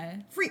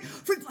fly. Freak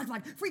flag, freak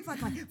flag, freak flag,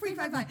 freak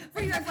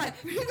flag,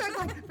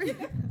 freak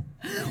flag.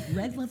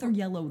 Red leather,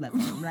 yellow leather,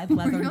 red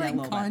leather, We're yellow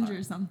like conjure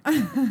leather.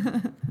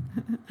 something.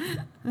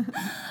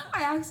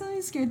 I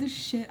accidentally scared the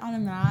shit out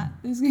of Matt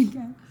this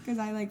weekend because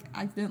I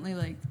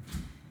accidentally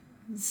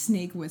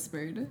snake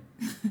whispered.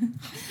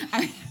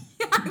 I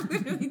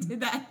literally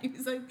did that. He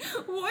was like,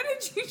 "What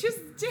did you just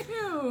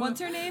do?"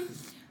 What's her name?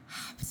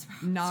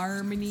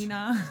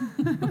 Narmenina.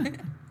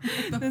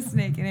 The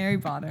snake in Harry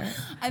Potter.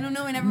 I don't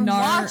know. I never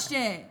watched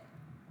it.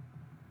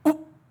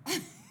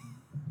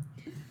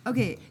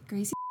 Okay.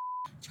 Gracie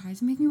tries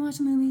to make me watch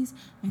the movies,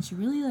 and she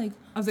really I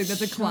was like,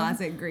 that's a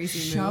classic Gracie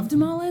move. Shoved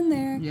them all in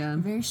there. Yeah. In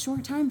a very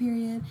short time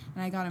period,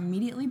 and I got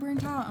immediately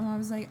burnt out. And I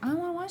was like, I don't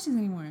want to watch these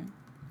anymore.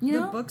 You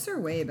know, The books are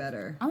way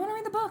better. I want to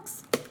read the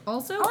books.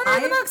 Also, I want to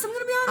read the books. I'm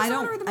gonna be honest. I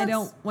want to read the books. I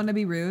don't want to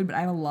be rude, but I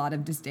have a lot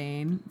of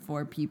disdain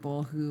for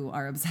people who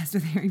are obsessed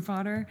with Harry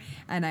Potter,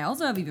 and I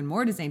also have even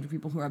more disdain for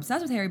people who are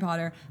obsessed with Harry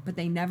Potter, but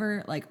they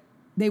never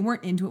they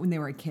weren't into it when they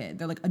were a kid.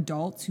 They're like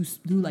adults who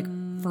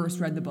first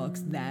read the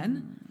books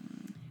then,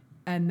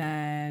 and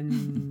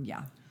then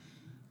yeah,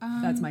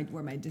 that's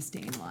where my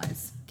disdain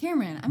lies.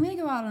 Cameron, I'm gonna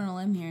go out on a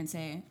limb here and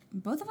say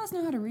both of us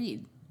know how to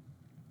read.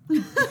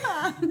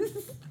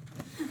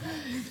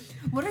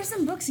 What are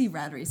some books you've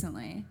read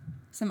recently?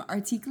 Some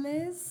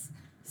articles?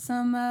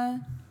 Some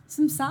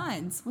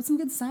signs? What's some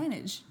good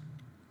signage?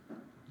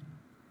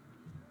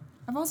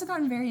 I've also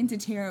gotten very into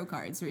tarot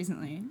cards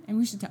recently, and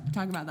we should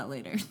talk about that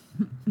later.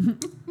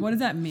 What does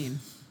that mean?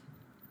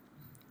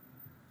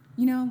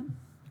 You know,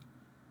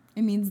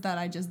 it means that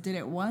I just did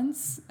it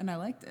once and I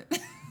liked it.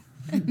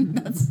 and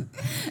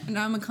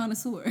now I'm a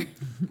connoisseur.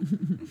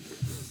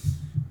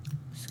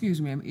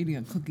 Excuse me, I'm eating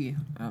a cookie.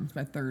 It's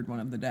my third one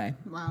of the day.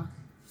 Wow.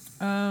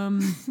 Hmm.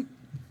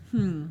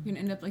 You're gonna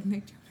end up like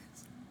Nick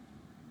Jonas.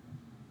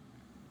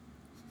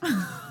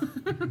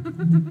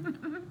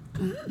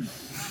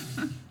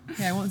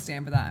 Okay, I won't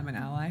stand for that. I'm an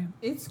ally.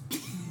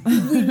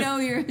 We know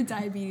you're a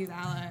diabetes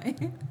ally.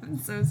 I'm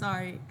so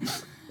sorry.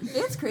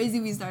 It's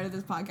crazy we started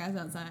this podcast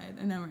outside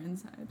and now we're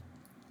inside.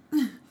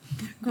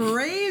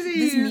 Crazy.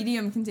 This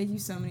medium can take you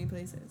so many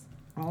places.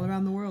 All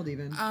around the world,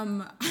 even.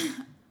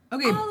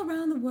 Okay. All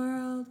around the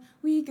world,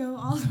 we go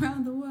all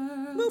around the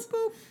world. Boop,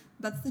 boop.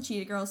 That's the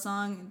Cheetah Girls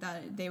song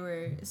that they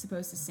were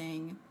supposed to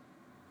sing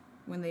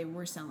when they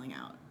were selling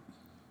out.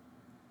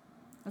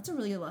 That's a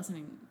really good lesson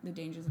in the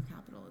dangers of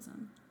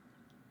capitalism.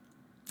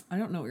 I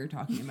don't know what you're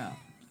talking about.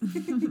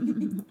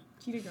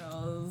 Cheetah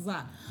Girls.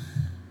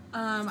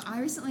 I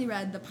recently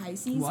read The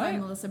Pisces by What?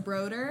 Melissa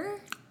Broder.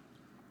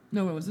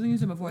 No, what was the thing you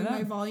said before When that?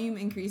 my volume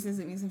increases,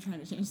 it means I'm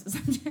trying to change the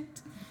subject.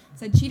 It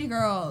said Cheetah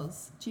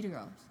Girls. Cheetah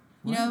Girls.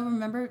 You What? know,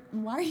 remember,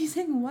 why are you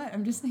saying what?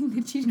 I'm just saying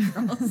the Cheetah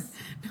Girls.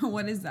 No,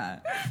 what is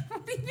that?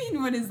 What do you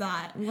mean, what is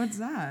that? What's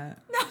that?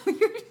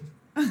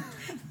 No,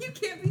 you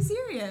can't be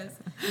serious.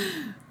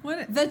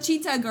 What? The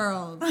Cheetah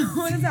Girls.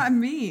 What does that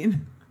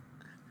mean?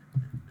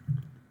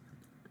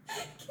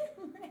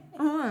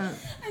 What?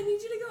 I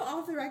need you to go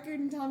off the record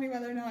and tell me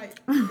whether or not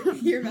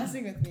you're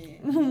messing with me.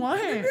 What?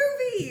 The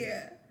movie.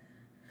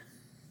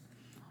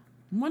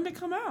 When did it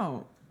come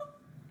out?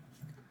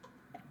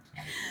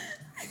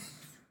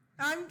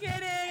 I'm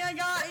kidding. I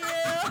got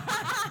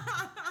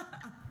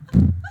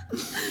you.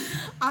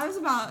 I was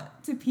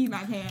about to pee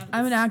my pants.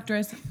 I'm an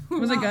actress.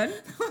 Was it good?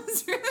 That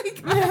was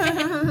really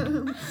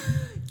good.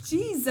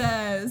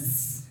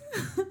 Jesus.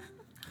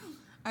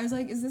 I was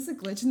like, is this a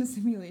glitch in the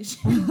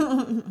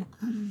simulation?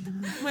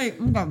 Wait,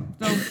 okay.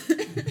 So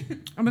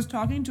I was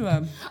talking to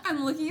a...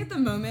 I'm looking at the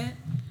moment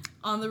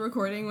on the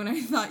recording when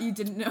I thought you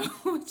didn't know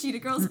what Cheetah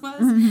Girls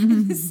was,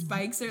 and the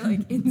spikes are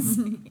like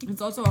insane.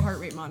 It's also a heart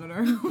rate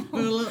monitor.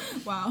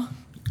 Wow.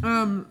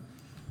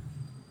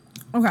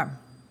 Okay.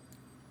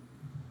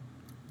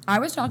 I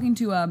was talking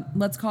to a,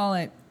 let's call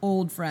it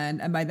old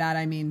friend, and by that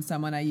I mean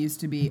someone I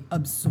used to be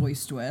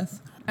obsessed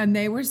with. And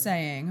they were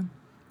saying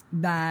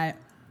that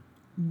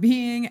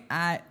being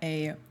at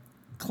a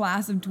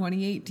class of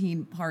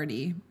 2018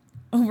 party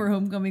over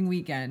homecoming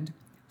weekend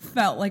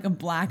felt like a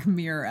Black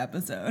Mirror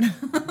episode.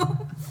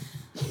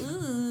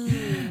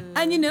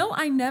 And you know,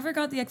 I never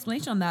got the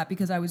explanation on that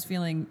because I was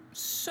feeling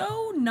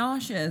so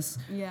nauseous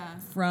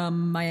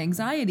from my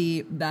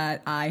anxiety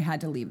that I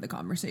had to leave the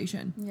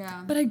conversation.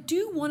 Yeah. But I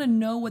do want to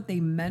know what they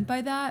meant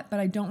by that, but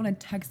I don't want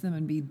to text them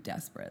and be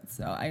desperate.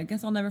 So I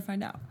guess I'll never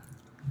find out.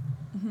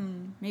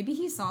 Maybe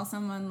he saw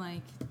someone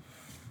like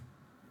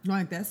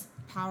Like this?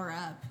 power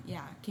up.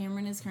 Yeah.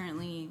 Cameron is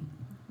currently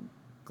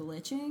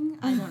glitching.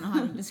 I don't know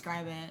how to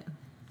describe it.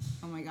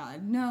 Oh my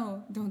god.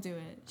 No, don't do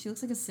it. She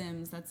looks like a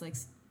Sims that's like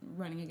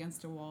running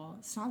against a wall.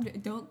 Stop.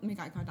 Don't make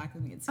eye contact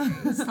with me. It's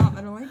scary. Stop.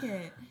 I don't like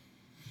it.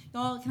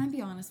 Y'all, can I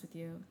be honest with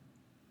you?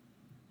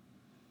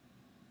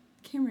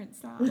 Cameron,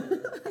 stop.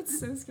 It's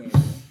so scary.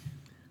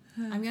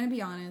 I'm going to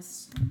be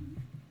honest.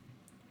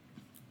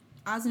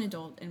 As an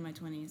adult in my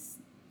 20s,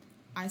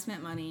 I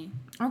spent money.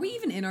 Are we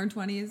even in our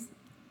 20s?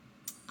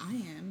 I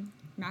am.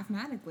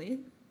 Mathematically.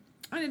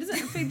 I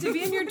mean, to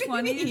be in your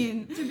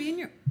 20s, to be in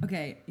your...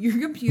 Okay, your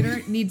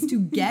computer needs to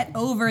get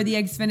over the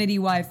Xfinity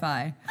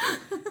Wi-Fi.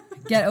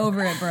 Get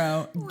over it,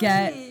 bro.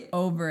 Get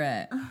over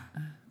it.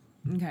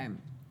 Okay.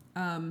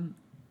 Can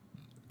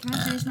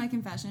I finish my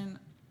confession?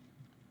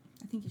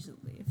 I think you should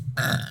leave.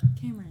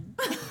 Cameron.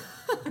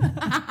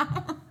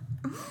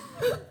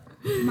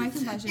 My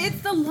confession.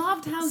 It's the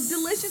Loft House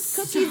delicious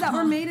cookies that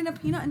were made in a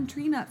peanut and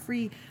tree nut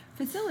free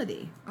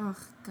facility. Oh,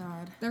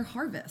 God. They're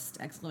harvest,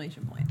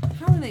 exclamation point.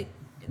 How are they?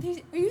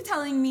 Are you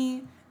telling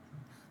me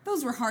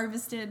those were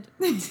harvested?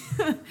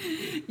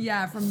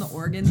 Yeah, from the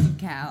organs of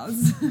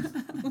cows.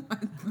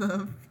 What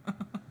the fuck?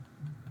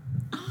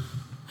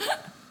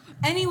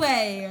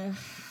 Anyway,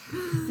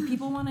 the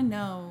people want to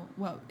know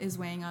what is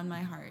weighing on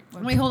my heart.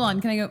 Wait, hold on.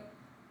 Can I go?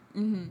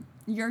 Mm-hmm.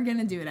 You're going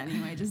to do it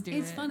anyway. Just do it.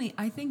 It's funny.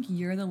 I think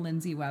you're the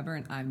Lindsay Weber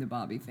and I'm the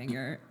Bobby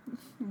Finger.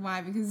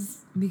 Why?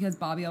 Because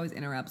Bobby always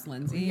interrupts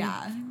Lindsay.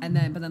 Yeah.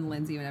 But then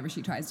Lindsay, whenever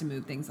she tries to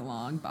move things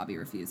along, Bobby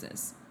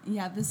refuses.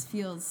 Yeah, that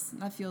feels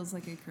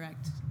like a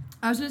correct.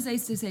 I was going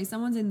to say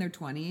someone's in their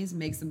 20s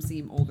makes them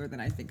seem older than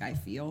I think I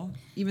feel,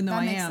 even though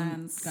That I makes am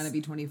sense. going to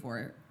be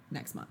 24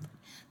 next month.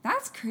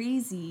 That's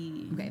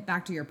crazy. Okay,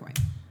 back to your point.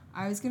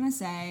 I was going to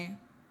say,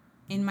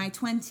 in my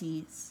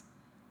 20s,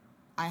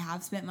 I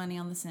have spent money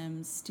on The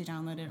Sims to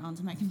download it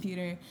onto my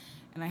computer,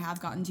 and I have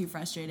gotten too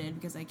frustrated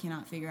because I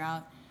cannot figure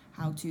out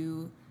how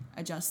to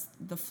adjust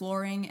the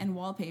flooring and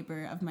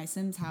wallpaper of my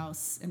Sims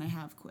house, and I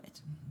have quit.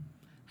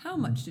 How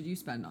much did you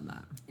spend on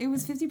that? It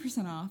was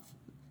 50% off.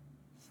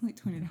 Like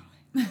 $20.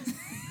 But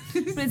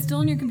it's still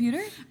on your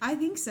computer? I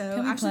think so.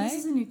 Can we Actually, play?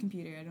 this is a new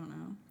computer. I don't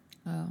know.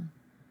 Oh.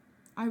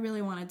 I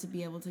really wanted to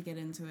be able to get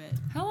into it.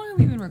 How long have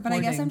we been recording, But I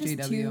guess I'm just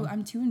GW?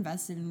 I'm too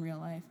invested in real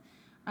life.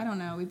 I don't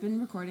know. We've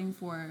been recording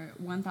for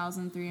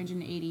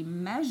 1,380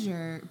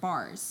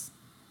 bars.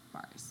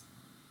 I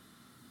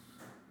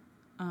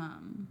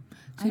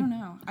don't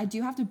know. I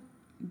do have to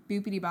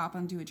boopity bop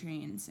onto a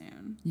train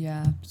soon.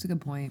 Yeah, that's a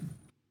good point.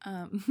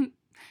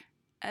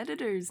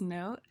 Editor's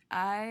note,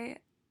 I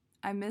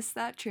missed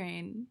that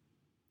train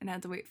and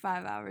had to wait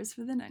 5 hours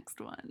for the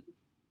next one.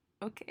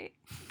 Okay.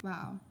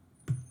 Wow.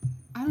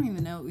 I don't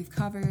even know what we've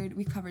covered.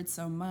 We've covered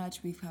so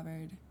much. We've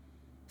covered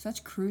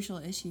such crucial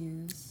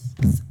issues.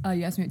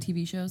 You asked me what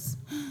TV shows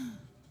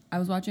I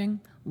was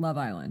watching? Love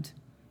Island.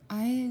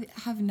 I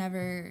have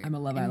never I'm a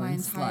Love in my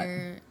Island slut.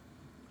 entire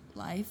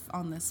life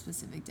on this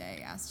specific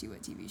day asked you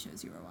what TV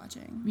shows you were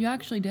watching. You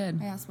actually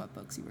did. I asked what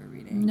books you were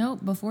reading. No,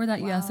 before that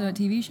you asked Wow. about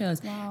TV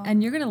shows. Wow.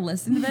 And you're going to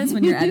listen to this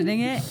when you're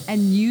editing it,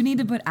 and you need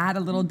to add a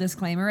little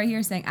disclaimer right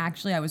here saying,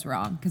 actually, I was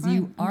wrong, because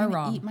you I'm are gonna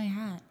wrong. Eat my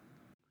hat.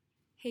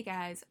 Hey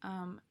guys,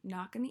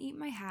 not gonna eat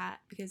my hat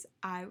because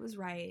I was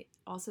right.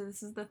 Also,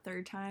 this is the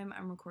third time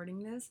I'm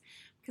recording this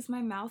because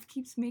my mouth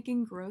keeps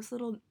making gross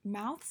little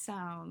mouth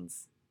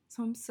sounds.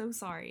 So I'm so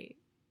sorry,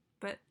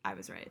 but I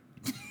was right.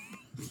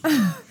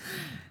 I'm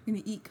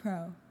gonna eat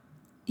crow.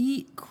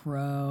 Eat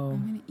crow.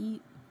 I'm gonna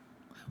eat.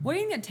 What do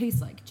you think it tastes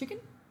like? Chicken?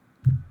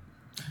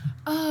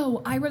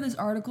 Oh, I read this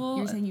article.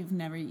 You're saying you've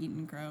never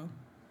eaten crow.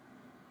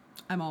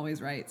 I'm always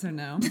right, so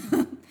no.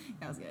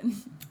 That was good.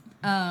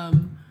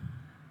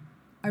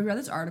 I read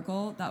this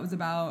article that was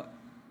about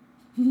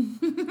you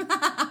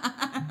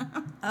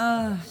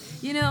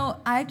know,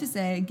 I have to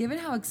say, given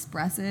how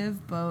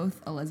expressive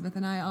both Elizabeth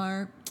and I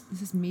are,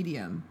 this is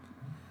medium.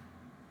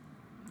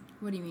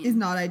 What do you mean? Is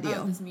not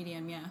ideal. Oh, this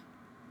medium, yeah.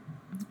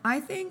 I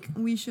think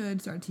we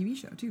should start a TV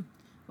show too.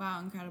 Wow,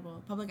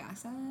 incredible. Public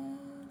access.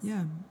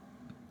 Yeah.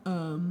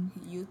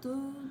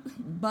 YouTube.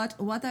 But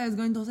what I was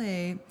going to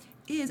say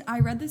is I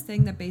read this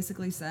thing that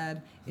basically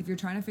said if you're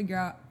trying to figure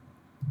out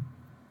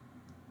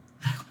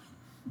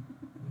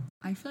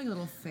I feel like a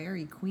little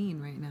fairy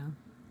queen right now.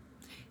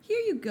 Here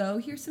you go.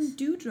 Here's some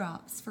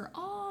dewdrops for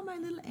all my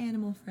little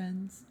animal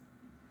friends.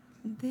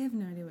 They have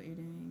no idea what you're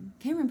doing.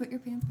 Cameron, put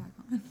your pants back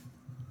on.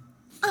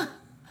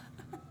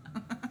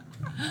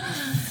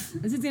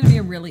 This is going to be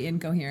a really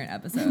incoherent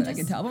episode, I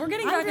can tell. But we're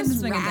getting back into the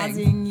swing of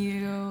things.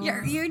 You.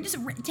 You're just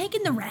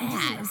taking the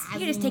razz.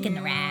 You're just taking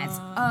the razz.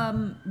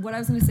 What I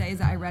was going to say is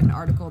that I read an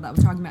article that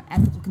was talking about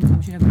ethical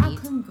consumption of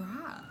meat.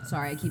 Congrats.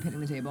 Sorry, I keep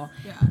hitting the table.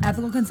 Yeah.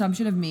 Ethical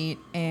consumption of meat,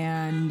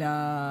 and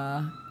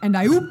I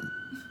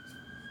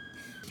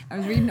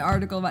was reading an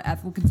article about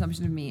ethical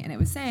consumption of meat, and it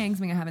was saying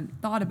something I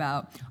haven't thought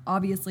about.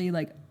 Obviously,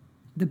 like,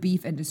 the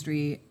beef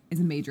industry is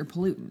a major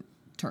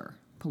polluter.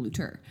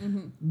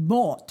 Mm-hmm.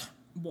 But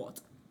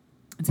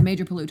it's a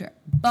major polluter.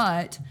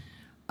 But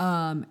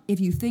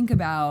if you think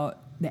about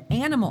the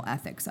animal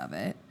ethics of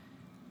it,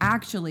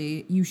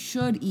 actually, you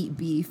should eat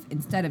beef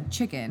instead of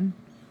chicken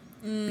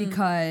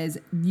because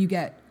you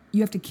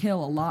have to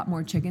kill a lot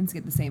more chickens to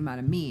get the same amount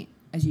of meat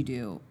as you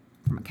do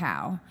from a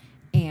cow,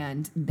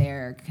 and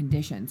their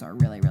conditions are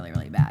really, really,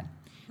 really bad.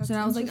 So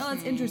I was like, oh,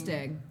 that's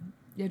interesting.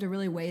 You have to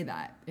really weigh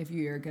that if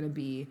you're going to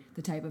be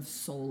the type of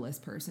soulless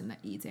person that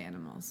eats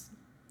animals.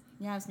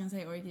 Yeah, I was going to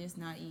say, or you could just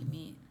not eat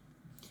meat.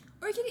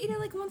 Or you could eat it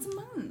like once a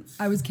month.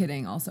 I was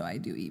kidding. Also, I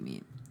do eat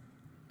meat.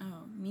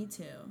 Oh, me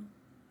too.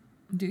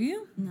 Do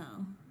you?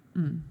 No.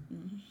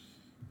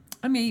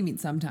 I may eat meat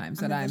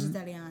sometimes, but I'm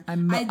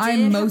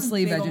have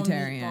mostly a big ol'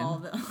 vegetarian.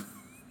 meatball, though,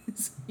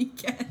 this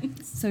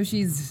weekend. So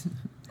she's...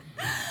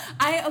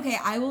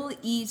 I will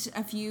eat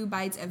a few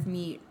bites of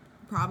meat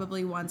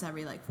probably once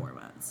every like 4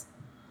 months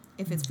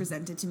if it's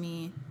presented to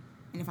me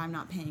and if I'm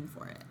not paying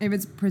for it. If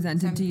it's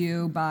presented to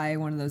you by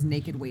one of those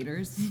naked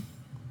waiters.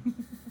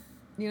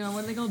 You know,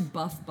 what are they called?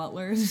 Buff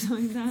butlers or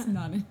something like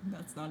that?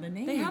 That's not a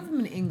name. They have them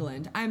in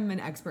England. I'm an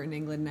expert in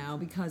England now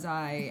because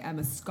I am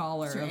a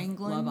scholar of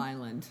England? Love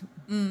Island.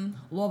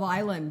 Love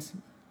Island.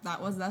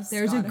 That's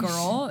There's Scottish. a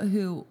girl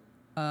who,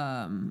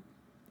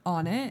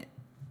 on it,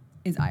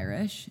 is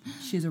Irish.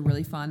 She has a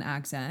really fun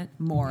accent,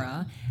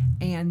 Maura.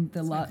 And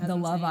the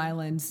Love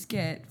Island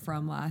skit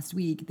from last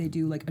week, they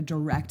do like a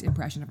direct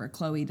impression of her.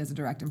 Chloe does a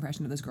direct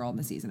impression of this girl in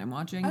the season I'm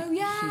watching. Oh,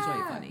 yeah. She's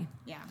really funny.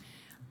 Yeah.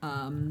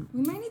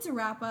 We might need to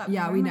wrap up.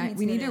 Yeah, we need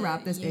to go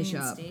wrap this ish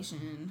Union up.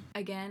 Station.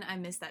 Again, I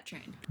missed that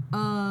train.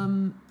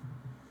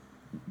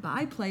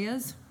 Bye,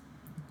 players.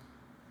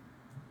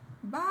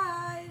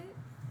 Bye.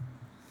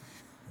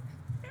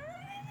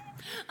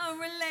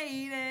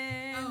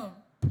 Unrelated. Oh.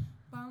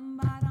 Bum,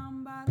 ba,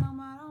 dum, ba, dum,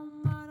 ba, dum,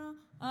 ba, dum.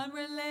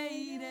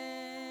 Unrelated.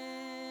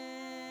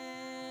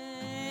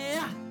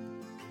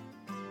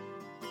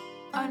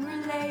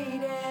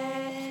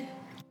 Unrelated.